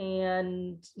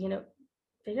and,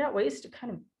 figure out ways to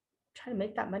kind of try to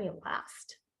make that money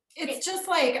last. It's just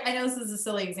like, I know this is a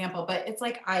silly example, but it's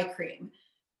like eye cream.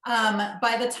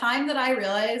 By the time that I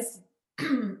realized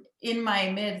in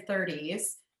my mid 30s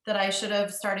that I should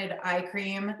have started eye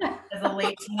cream as a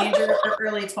late teenager or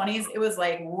early 20s, it was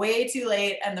like way too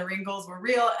late and the wrinkles were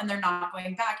real and they're not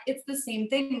going back. It's the same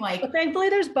thing. Like, well, thankfully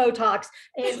there's Botox,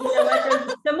 and there's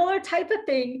a similar type of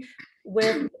thing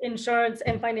with insurance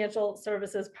and financial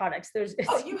services products.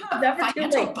 you have never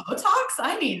financial Botox?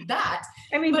 I need that.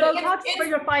 I mean, but Botox for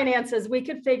your finances, we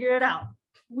could figure it out.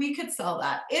 We could sell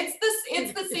that.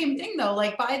 It's the same thing though.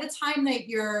 Like by the time that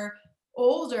you're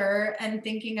older and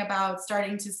thinking about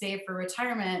starting to save for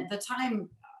retirement, the time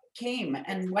came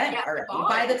and went already.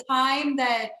 By the time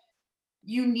that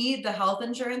you need the health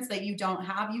insurance that you don't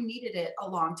have, you needed it a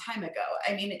long time ago.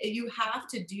 I mean, you have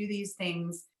to do these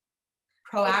things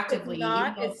proactively.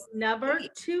 It's never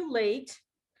too late.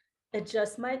 It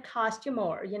just might cost you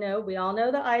more. We all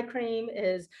know the eye cream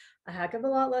is a heck of a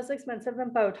lot less expensive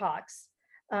than Botox.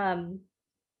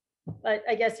 But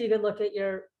I guess you could look at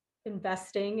your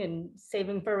investing and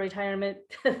saving for retirement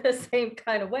the same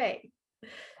kind of way.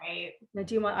 Right. Now,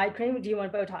 do you want eye cream or do you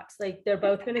want Botox? Like they're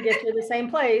both going to get you the same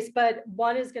place, but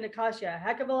one is going to cost you a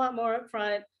heck of a lot more up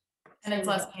front. And it's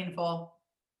less painful.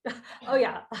 Oh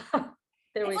yeah.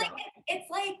 There we go.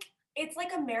 It's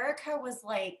like America was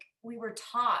like, we were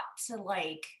taught to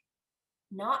like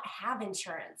not have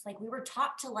insurance. Like we were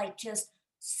taught to like just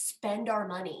spend our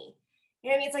money. You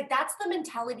know what I mean? It's like, that's the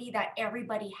mentality that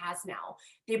everybody has now.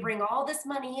 They bring all this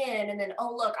money in and then,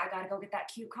 oh, look, I got to go get that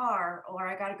cute car, or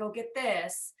I got to go get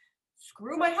this.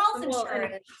 Screw my health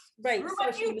insurance. Right. Screw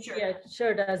my future. Yeah,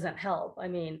 sure doesn't help. I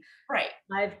mean, right.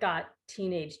 I've got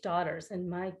teenage daughters and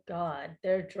my God,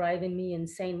 they're driving me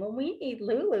insane. Well, we need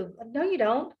Lulu. No, you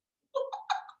don't.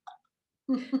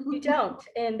 You don't.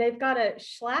 And they've got a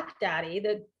schlack daddy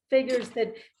that figures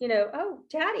that, oh,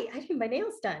 daddy, I need my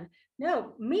nails done.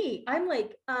 No, me, I'm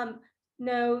like,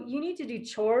 no, you need to do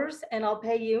chores and I'll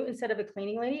pay you instead of a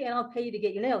cleaning lady and I'll pay you to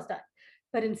get your nails done.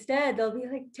 But instead they'll be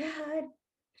like, Dad,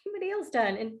 get my nails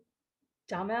done. And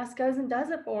dumbass goes and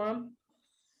does it for them.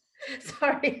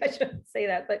 Sorry, I shouldn't say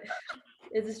that, but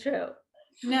it is true.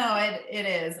 No, it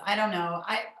is. I don't know.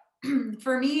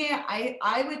 For me,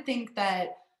 I would think that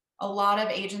a lot of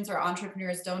agents or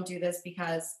entrepreneurs don't do this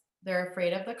because they're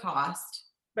afraid of the cost.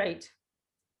 Right.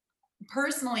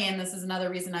 Personally, and this is another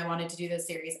reason I wanted to do this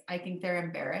series, I think they're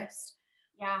embarrassed.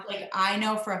 Yeah. Like I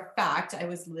know for a fact, I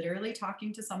was literally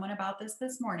talking to someone about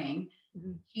this morning.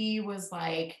 Mm-hmm. He was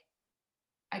like,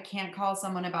 I can't call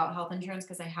someone about health insurance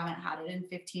because I haven't had it in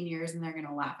 15 years and they're going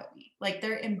to laugh at me. Like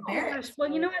they're embarrassed.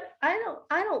 Well, you know what?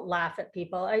 I don't laugh at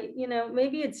people.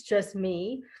 Maybe it's just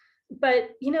me,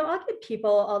 but I'll get people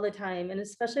all the time, and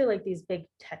especially like these big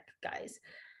tech guys.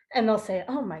 And they'll say,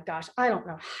 oh my gosh, I don't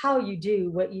know how you do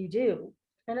what you do.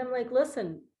 And I'm like,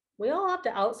 listen, we all have to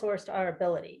outsource to our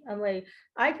ability. I'm like,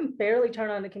 I can barely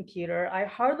turn on the computer. I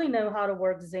hardly know how to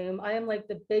work Zoom. I am like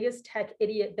the biggest tech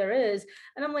idiot there is.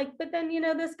 And I'm like, but then,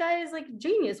 this guy is like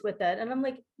genius with it. And I'm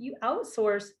like, you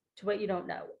outsource to what you don't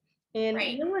know. And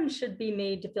right. No one should be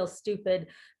made to feel stupid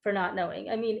for not knowing.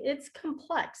 I mean, it's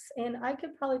complex, and I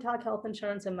could probably talk health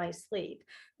insurance in my sleep.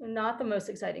 Not the most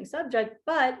exciting subject,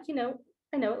 but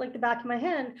I know it like the back of my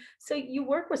hand. So you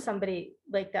work with somebody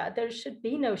like that. There should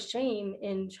be no shame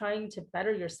in trying to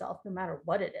better yourself, no matter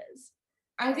what it is.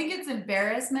 I think it's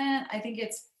embarrassment. I think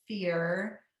it's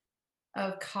fear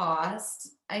of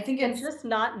cost. I think it's just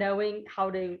not knowing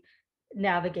how to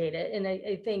navigate it. And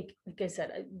I think, like I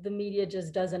said, the media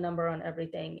just does a number on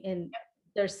everything. And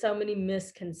there's so many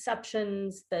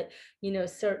misconceptions that,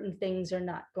 certain things are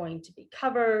not going to be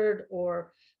covered,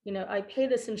 or I pay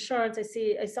this insurance.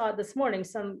 I saw it this morning.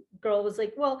 Some girl was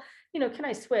like, well, can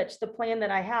I switch? The plan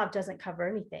that I have doesn't cover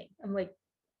anything. I'm like,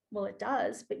 well, it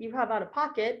does, but you have out of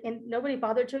pocket, and nobody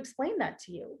bothered to explain that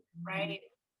to you. Right.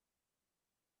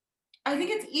 I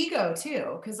think it's ego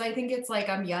too, because I think it's like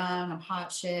I'm young, I'm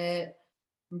hot shit,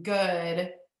 I'm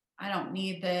good. I don't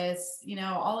need this.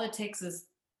 All it takes is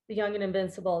The young and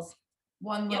invincibles.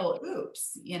 one Yep. little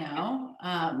oops, Yep.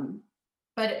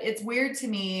 but it's weird to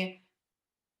me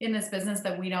in this business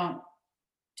that we don't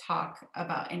talk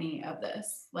about any of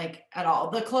this like at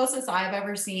all. The closest I've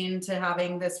ever seen to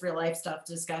having this real life stuff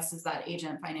discussed is that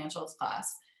agent financials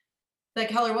class that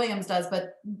Keller Williams does.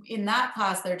 But in that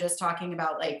class, they're just talking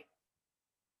about like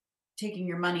taking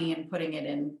your money and putting it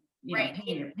in, Right.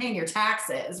 paying your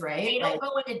taxes, right? They Like, don't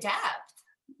go into depth.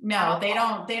 no, they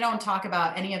don't talk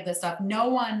about any of this stuff. No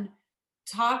one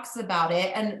talks about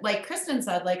it. And like Kristen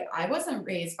said, like I wasn't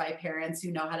raised by parents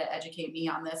who know how to educate me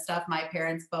on this stuff. My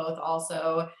parents both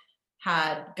also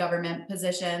had government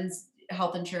positions.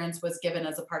 Health insurance was given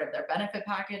as a part of their benefit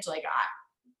package. Like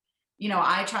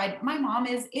I tried, my mom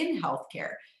is in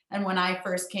healthcare. And when I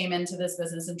first came into this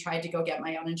business and tried to go get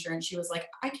my own insurance, she was like,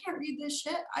 I can't read this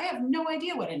shit. I have no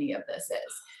idea what any of this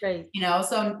is. Right.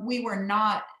 So we were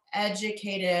not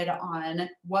educated on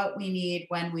what we need,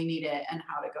 when we need it, and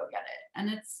how to go get it.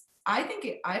 And I've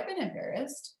been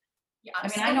embarrassed. Yeah, I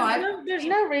mean, I know There's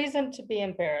no reason to be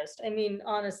embarrassed. I mean,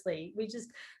 honestly, we just,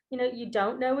 you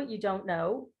don't know what you don't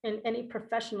know. And any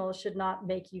professional should not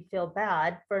make you feel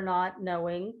bad for not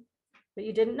knowing what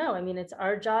you didn't know. I mean, it's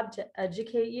our job to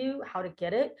educate you how to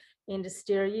get it and to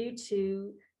steer you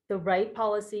to the right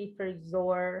policy for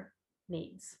your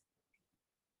needs.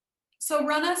 So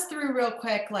run us through real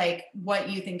quick, like what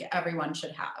you think everyone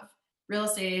should have. Real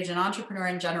estate agent, entrepreneur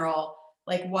in general,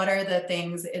 like what are the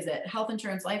things? Is it health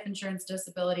insurance, life insurance,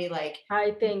 disability? Like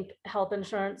I think health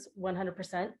insurance,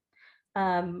 100%.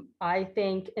 I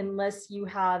think unless you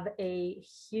have a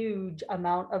huge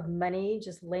amount of money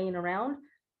just laying around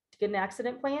to get an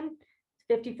accident plan,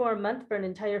 $54 a month for an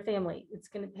entire family. It's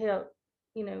going to pay out,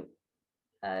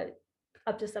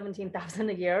 up to $17,000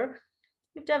 a year.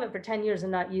 You have to have it for 10 years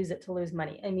and not use it to lose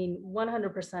money. I mean,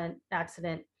 100%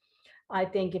 accident. I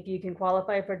think if you can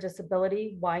qualify for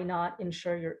disability, why not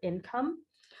insure your income?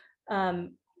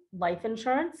 Life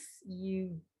insurance,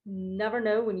 you never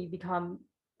know when you become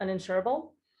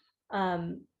uninsurable.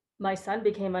 My son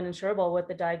became uninsurable with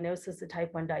the diagnosis of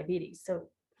type 1 diabetes. So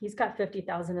he's got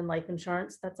 50,000 in life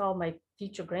insurance. That's all my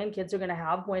future grandkids are going to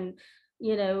have when,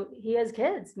 he has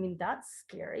kids. I mean, that's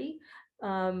scary.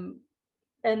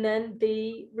 And then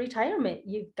the retirement,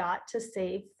 you've got to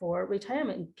save for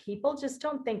retirement. And people just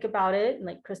don't think about it. And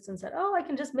like Kristen said, oh, I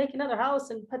can just make another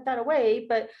house and put that away.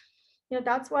 But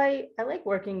that's why I like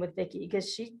working with Vicki,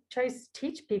 because she tries to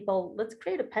teach people, let's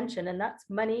create a pension, and that's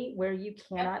money where you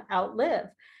cannot outlive.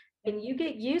 And you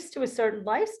get used to a certain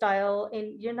lifestyle,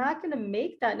 and you're not going to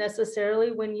make that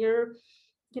necessarily when you're,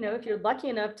 if you're lucky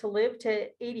enough to live to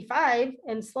 85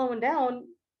 and slowing down,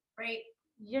 Right.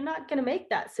 you're not going to make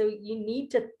that. So you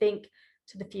need to think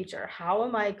to the future. How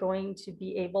am I going to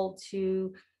be able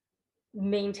to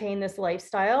maintain this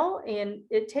lifestyle? And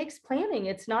it takes planning.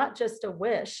 It's not just a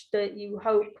wish that you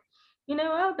hope,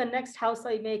 oh, the next house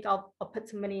I make, I'll put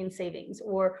some money in savings.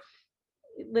 Or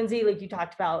Lyndsie, like you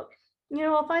talked about,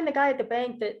 I'll find the guy at the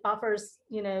bank that offers,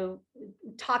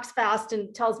 talks fast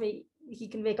and tells me he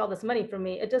can make all this money for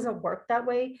me. It doesn't work that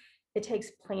way. It takes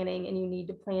planning, and you need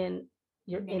to plan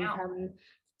your income,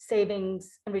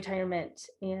 savings, and retirement.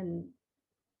 And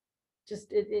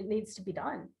just, it needs to be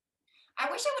done. I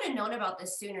wish I would have known about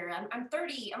this sooner. I'm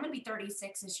 30, I'm going to be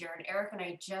 36 this year. And Eric and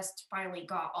I just finally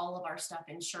got all of our stuff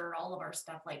insured, all of our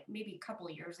stuff, like maybe a couple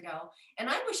of years ago. And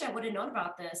I wish I would have known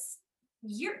about this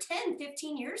 10,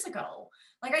 15 years ago.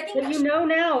 Like, I think well,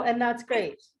 now, and that's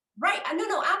great. Right.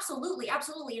 No, absolutely.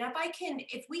 Absolutely. And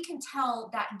if we can tell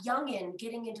that youngin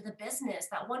getting into the business,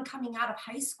 that one coming out of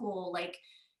high school, like,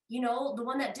 the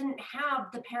one that didn't have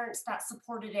the parents that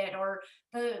supported it, or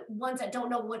the ones that don't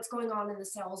know what's going on in the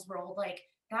sales world, like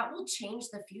that will change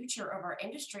the future of our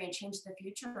industry and change the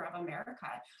future of America.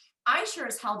 I sure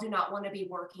as hell do not want to be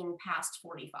working past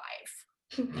 45.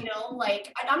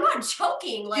 Like I'm not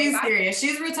joking. Like she's serious.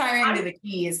 She's retiring to the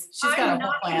Keys. She's got a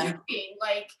whole plan. Joking.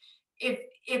 Like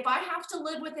if I have to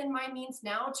live within my means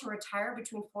now to retire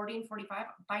between 40 and 45,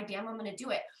 by damn, I'm going to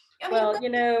do it.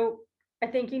 I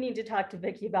think you need to talk to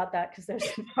Vicki about that, because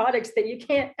there's some products that you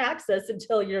can't access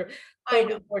until you're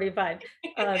over 45.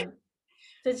 So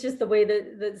it's just the way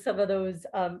that some of those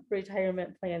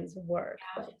retirement plans work.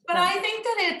 But I think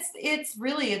that it's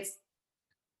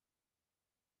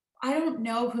I don't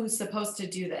know who's supposed to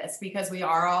do this, because we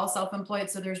are all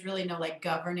self-employed. So there's really no like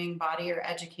governing body or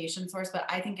education source, but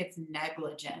I think it's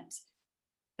negligent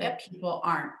that people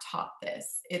aren't taught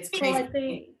this. It's crazy. Well, I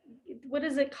think what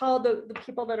is it called? The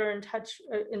people that are in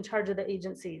charge of the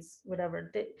agencies,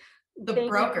 whatever. The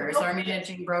brokers are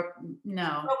managing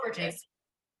no. Brokerages.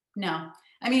 No.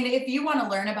 I mean, if you want to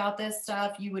learn about this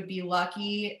stuff, you would be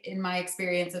lucky, in my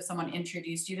experience, if someone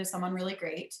introduced you to someone really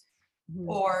great,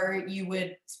 or you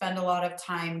would spend a lot of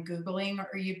time Googling,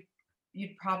 or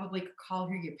you'd probably call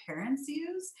who your parents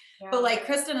use. Yeah. But like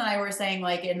Kristen and I were saying,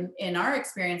 like in our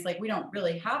experience, like we don't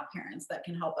really have parents that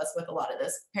can help us with a lot of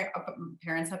this.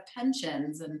 Parents have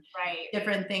pensions and Right.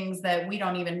 different things that we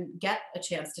don't even get a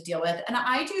chance to deal with. And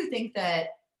I do think that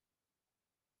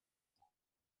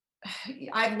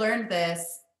I've learned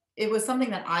this. It was something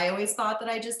that I always thought that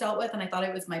I just dealt with, and I thought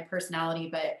it was my personality.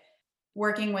 But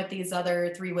working with these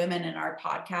other 3 women in our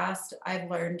podcast,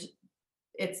 I've learned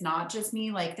it's not just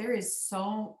me. Like, there is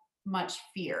so much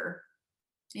fear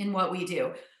in what we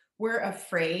do. We're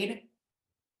afraid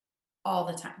all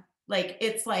the time. Like,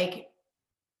 it's like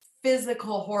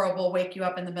physical, horrible, wake you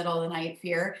up in the middle of the night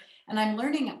fear. And I'm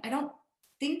learning, I don't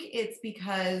think it's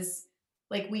because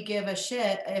like we give a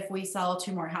shit if we sell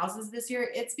 2 more houses this year.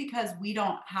 It's because we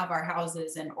don't have our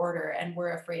houses in order, and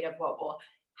we're afraid of what will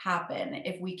happen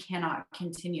if we cannot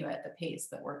continue at the pace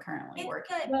that we're currently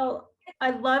working. Well, I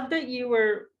love that you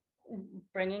were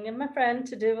bringing in my friend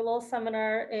to do a little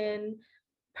seminar in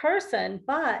person,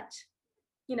 but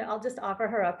I'll just offer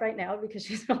her up right now because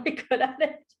she's really good at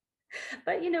it.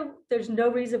 But there's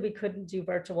no reason we couldn't do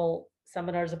virtual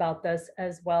seminars about this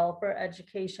as well for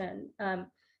education.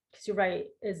 Because you're right,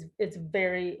 it's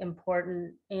very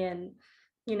important. And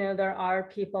there are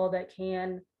people that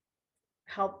can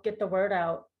help get the word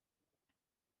out.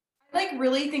 I like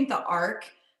really think the arc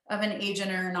of an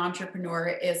agent or an entrepreneur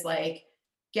is like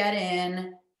get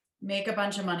in, make a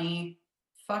bunch of money,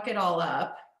 fuck it all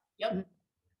up. Yep.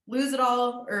 Lose it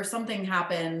all, or something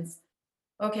happens.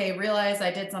 Okay, realize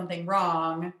I did something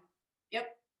wrong. Yep.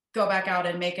 Go back out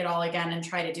and make it all again and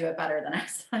try to do it better the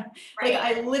next time. Right.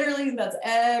 Like, I literally think that's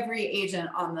every agent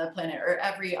on the planet, or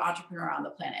every entrepreneur on the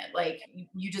planet. Like,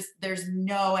 there's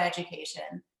no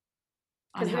education.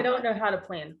 Because they don't know how to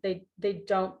plan. They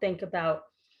don't think about,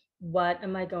 what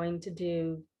am I going to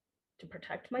do to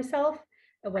protect myself,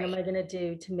 and what am I going to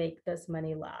do to make this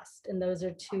money last? And those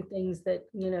are 2 things that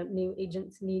new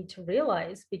agents need to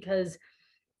realize, because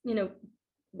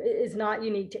it's not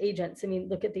unique to agents. I mean,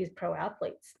 look at these pro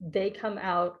athletes. They come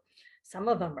out, some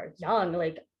of them are young,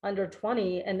 like under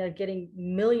 20, and they're getting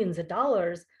millions of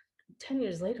dollars. 10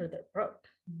 years later, they're broke.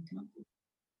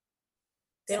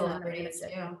 They don't know how to manage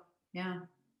it. Yeah.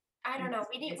 I don't know.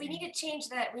 We need to change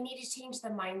that. We need to change the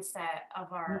mindset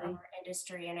of our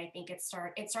industry, and I think it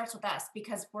starts with us,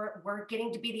 because we're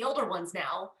getting to be the older ones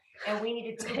now, and we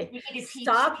need to teach.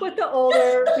 Stop with the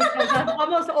older, because I'm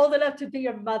almost old enough to be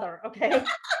your mother. Okay.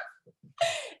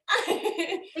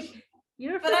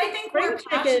 But I think we're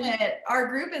passionate. Our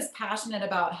group is passionate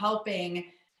about helping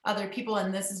other people,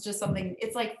 and this is just something.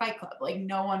 It's like Fight Club. Like,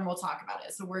 no one will talk about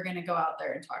it, so we're going to go out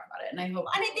there and talk about it. And I hope.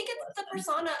 And I think it's the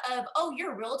persona of, oh,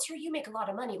 you're a realtor, you make a lot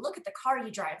of money. Look at the car you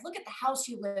drive. Look at the house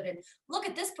you live in. Look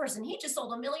at this person. He just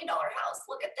sold $1 million house.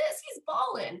 Look at this. He's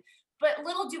balling. But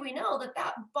little do we know that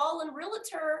ballin'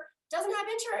 realtor doesn't have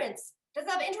insurance. Doesn't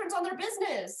have insurance on their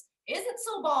business. Isn't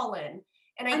so ballin'.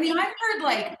 And I mean, I've heard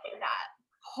like that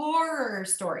horror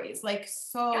stories, like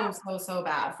so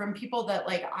bad, from people that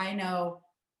like I know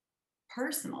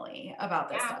personally about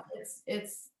this stuff.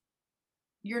 It's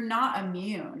you're not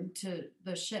immune to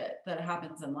the shit that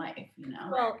happens in life,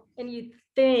 Well, and you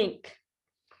think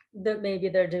that maybe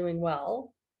they're doing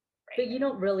well, but you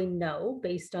don't really know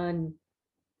based on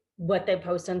what they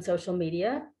post on social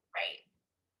media. Right.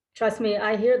 Trust me,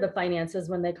 I hear the finances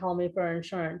when they call me for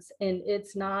insurance, and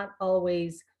it's not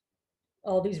always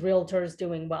all these realtors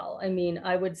doing well. I mean,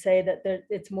 I would say that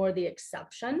it's more the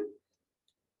exception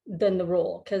than the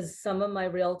rule, because some of my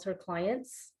realtor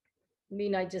clients, I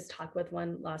mean, I just talked with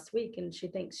one last week, and she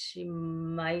thinks she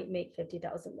might make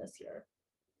 50,000 this year.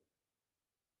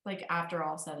 Like, after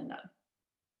all said and done.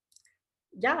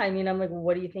 Yeah, I mean, I'm like,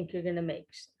 what do you think you're gonna make?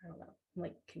 I don't know. I'm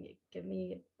like, can you give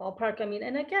me a ballpark? I mean,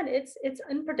 and again, it's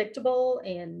unpredictable,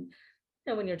 and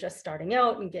when you're just starting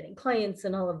out and getting clients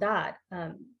and all of that,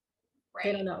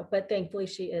 they don't know. But thankfully,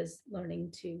 she is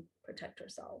learning to protect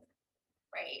herself.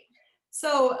 Right.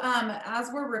 So as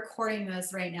we're recording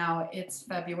this right now, it's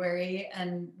February,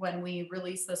 and when we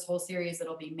release this whole series,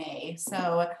 it'll be May.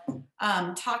 So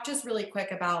talk just really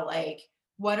quick about like,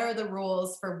 what are the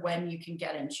rules for when you can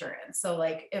get insurance? So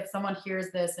like, if someone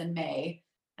hears this in May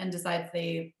and decides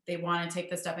they want to take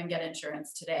this step and get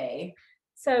insurance today.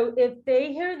 So if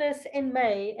they hear this in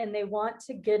May and they want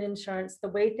to get insurance, the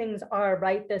way things are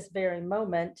right this very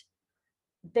moment,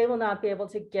 they will not be able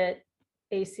to get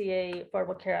ACA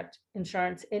Affordable Care Act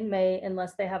insurance in May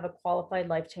unless they have a qualified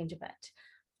life change event.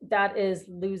 That is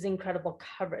losing credible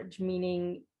coverage,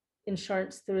 meaning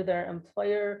insurance through their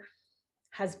employer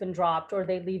has been dropped, or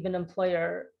they leave an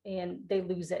employer and they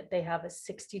lose it. They have a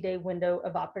 60-day window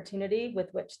of opportunity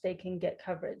with which they can get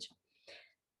coverage.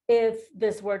 If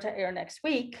this were to air next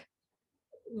week,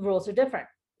 rules are different.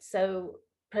 So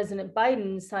President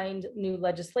Biden signed new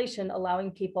legislation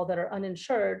allowing people that are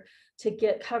uninsured to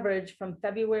get coverage from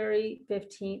February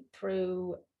 15th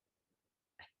through,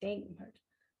 I think,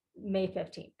 May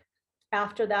 15th.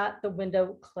 After that, the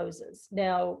window closes.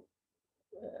 Now,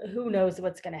 who knows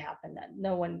what's going to happen then?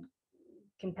 No one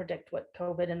can predict what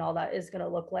COVID and all that is going to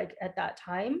look like at that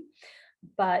time.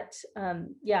 But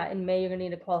yeah, in May, you're going to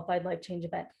need a qualified life change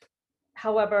event.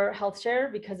 However,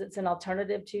 HealthShare, because it's an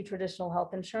alternative to traditional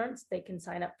health insurance, they can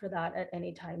sign up for that at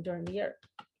any time during the year.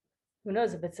 Who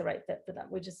knows if it's the right fit for them?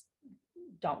 We just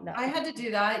don't know. I had to do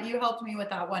that. You helped me with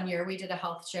that one year. We did a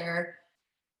health share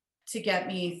to get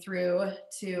me through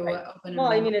to Right. open Well,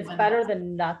 I mean, enrollment it's when- better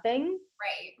than nothing,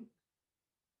 Right.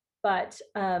 but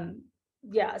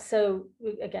yeah, so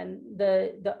again,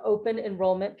 the open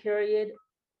enrollment period,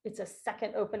 it's a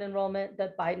second open enrollment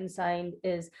that Biden signed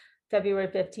is February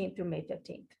 15th through May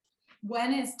 15th.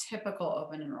 When is typical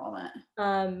open enrollment?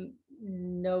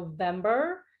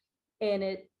 November, and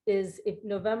it is if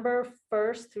November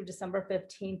 1st through December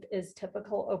 15th is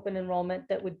typical open enrollment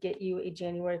that would get you a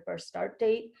January 1st start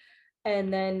date.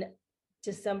 And then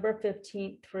December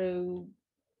 15th through,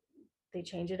 they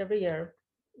change it every year,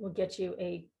 will get you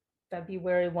a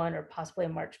February 1 or possibly a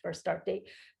March 1st start date.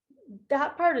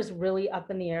 That part is really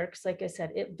up in the air because, like I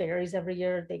said, it varies every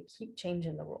year. They keep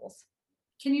changing the rules.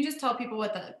 Can you just tell people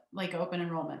what the like open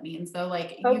enrollment means though?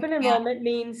 Like you Open can't- enrollment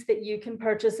means that you can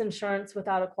purchase insurance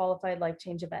without a qualified life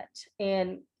change event.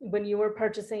 And when you were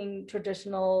purchasing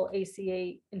traditional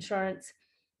ACA insurance,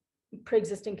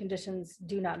 pre-existing conditions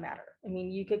do not matter. I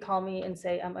mean, you could call me and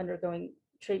say, I'm undergoing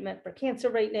treatment for cancer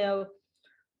right now.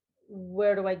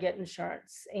 Where do I get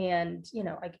insurance? And, you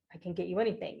know, I can get you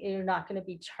anything. You're not going to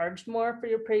be charged more for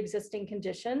your pre-existing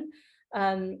condition.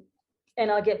 And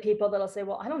I'll get people that'll say,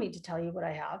 well, I don't need to tell you what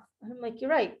I have. And I'm like, you're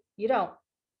right, you don't.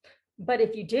 But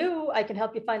if you do, I can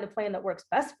help you find a plan that works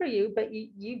best for you, but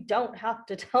you don't have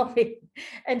to tell me,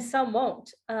 and some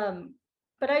won't.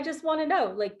 But I just want to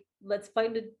know, like, let's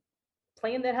find a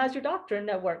plan that has your doctor in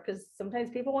network, because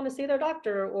sometimes people want to see their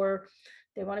doctor or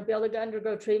they want to be able to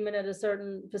undergo treatment at a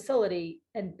certain facility,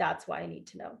 and that's why I need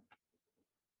to know.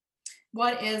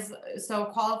 What is so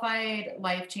qualified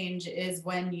life change is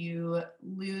when you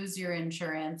lose your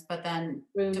insurance, but then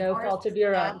Through no divorce, fault of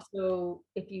your death- own. So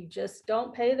if you just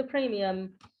don't pay the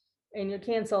premium and you're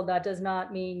canceled, that does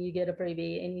not mean you get a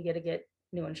freebie and you get to get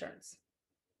new insurance.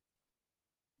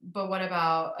 But what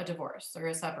about a divorce or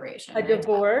a separation? A right?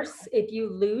 divorce, if you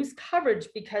lose coverage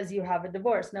because you have a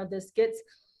divorce. Now this gets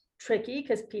tricky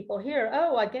because people hear,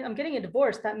 oh, I'm getting a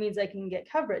divorce. That means I can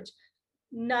get coverage.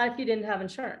 Not if you didn't have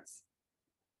insurance.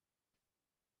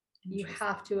 You Interesting.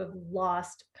 have to have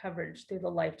lost coverage through the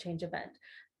life change event.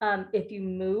 If you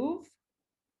move,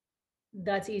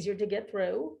 that's easier to get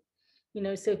through. You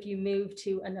know, so if you move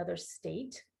to another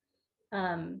state,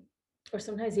 or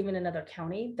sometimes even another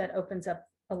county, that opens up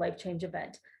a life change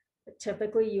event. But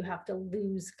typically you have to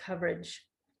lose coverage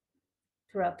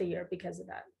throughout the year because of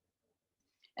that.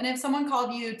 And if someone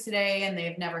called you today and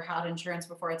they've never had insurance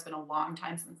before, it's been a long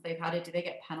time since they've had it, do they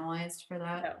get penalized for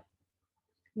that?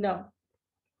 No,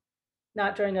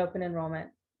 not during open enrollment.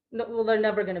 No, well, they're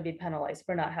never going to be penalized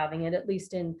for not having it, at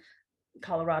least in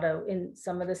Colorado. In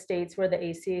some of the states where the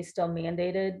ACA is still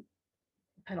mandated,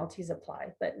 penalties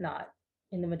apply, but not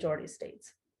in the majority of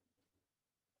states.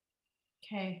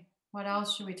 Okay, what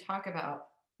else should we talk about?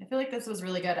 I feel like this was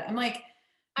really good. I'm like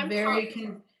I'm very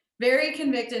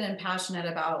convicted and passionate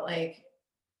about like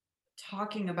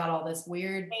talking about all this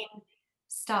weird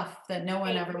stuff that no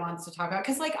one ever wants to talk about.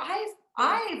 Cause like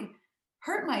I've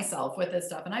hurt myself with this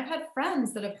stuff, and I've had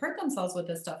friends that have hurt themselves with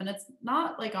this stuff, and it's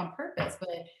not like on purpose, but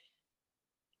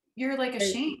you're like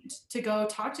ashamed to go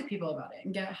talk to people about it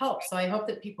and get help. So I hope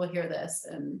that people hear this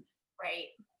and Right.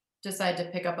 decide to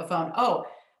pick up a phone. Oh,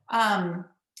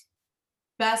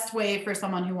 best way for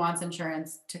someone who wants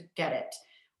insurance to get it.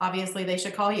 Obviously they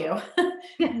should call you,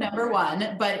 number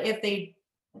one, but if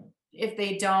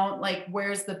they don't, like,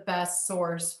 where's the best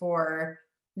source for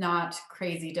not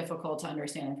crazy difficult to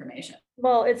understand information?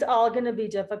 Well, it's all going to be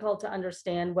difficult to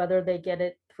understand whether they get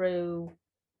it through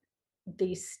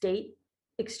the state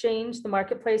exchange. The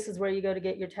marketplace is where you go to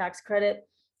get your tax credit.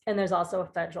 And there's also a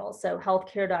federal. So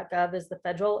healthcare.gov is the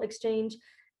federal exchange.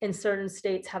 in certain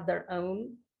states have their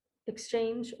own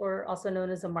exchange, or also known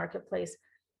as a marketplace.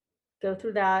 Go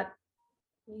through that.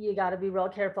 You got to be real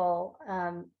careful.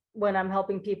 When I'm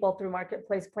helping people through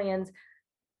marketplace plans,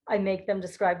 I make them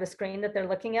describe the screen that they're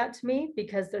looking at to me,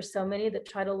 because there's so many that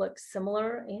try to look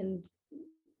similar, and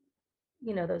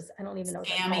those, I don't even know what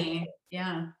they're called. Scammy.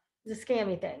 Yeah. The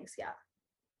scammy things. Yeah.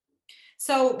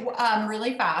 So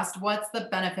really fast, what's the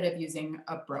benefit of using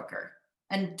a broker?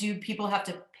 And do people have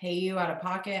to pay you out of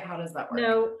pocket? How does that work?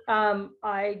 No,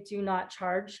 I do not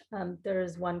charge.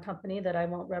 There's one company that I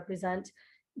won't represent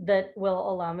that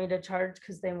will allow me to charge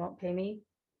because they won't pay me,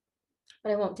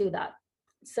 but I won't do that.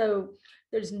 So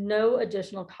there's no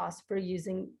additional cost for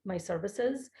using my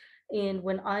services. And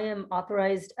when I am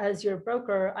authorized as your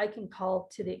broker, I can call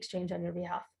to the exchange on your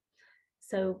behalf.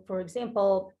 So for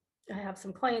example, I have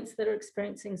some clients that are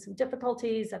experiencing some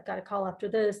difficulties. I've got a call after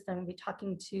this. Then I'll be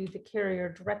talking to the carrier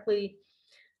directly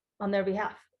on their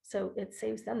behalf. So it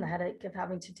saves them the headache of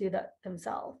having to do that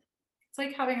themselves. It's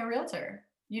like having a realtor.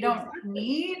 You don't Exactly.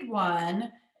 need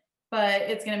one, but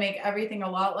it's going to make everything a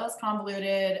lot less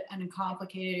convoluted and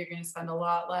complicated. You're going to spend a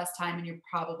lot less time, and you're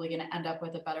probably going to end up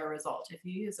with a better result if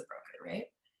you use a broker, right?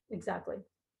 Exactly.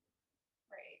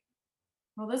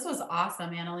 Well, this was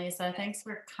awesome, ANALISA. Thanks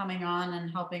for coming on and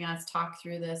helping us talk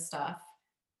through this stuff.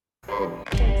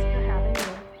 Thanks for having me.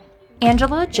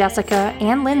 Angela, Jessica,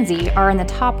 and Lyndsie are in the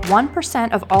top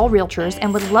 1% of all realtors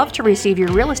and would love to receive your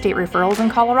real estate referrals in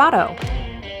Colorado.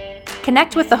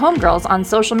 Connect with the Homegirls on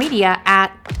social media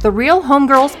at The Real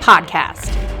Homegirls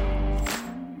Podcast.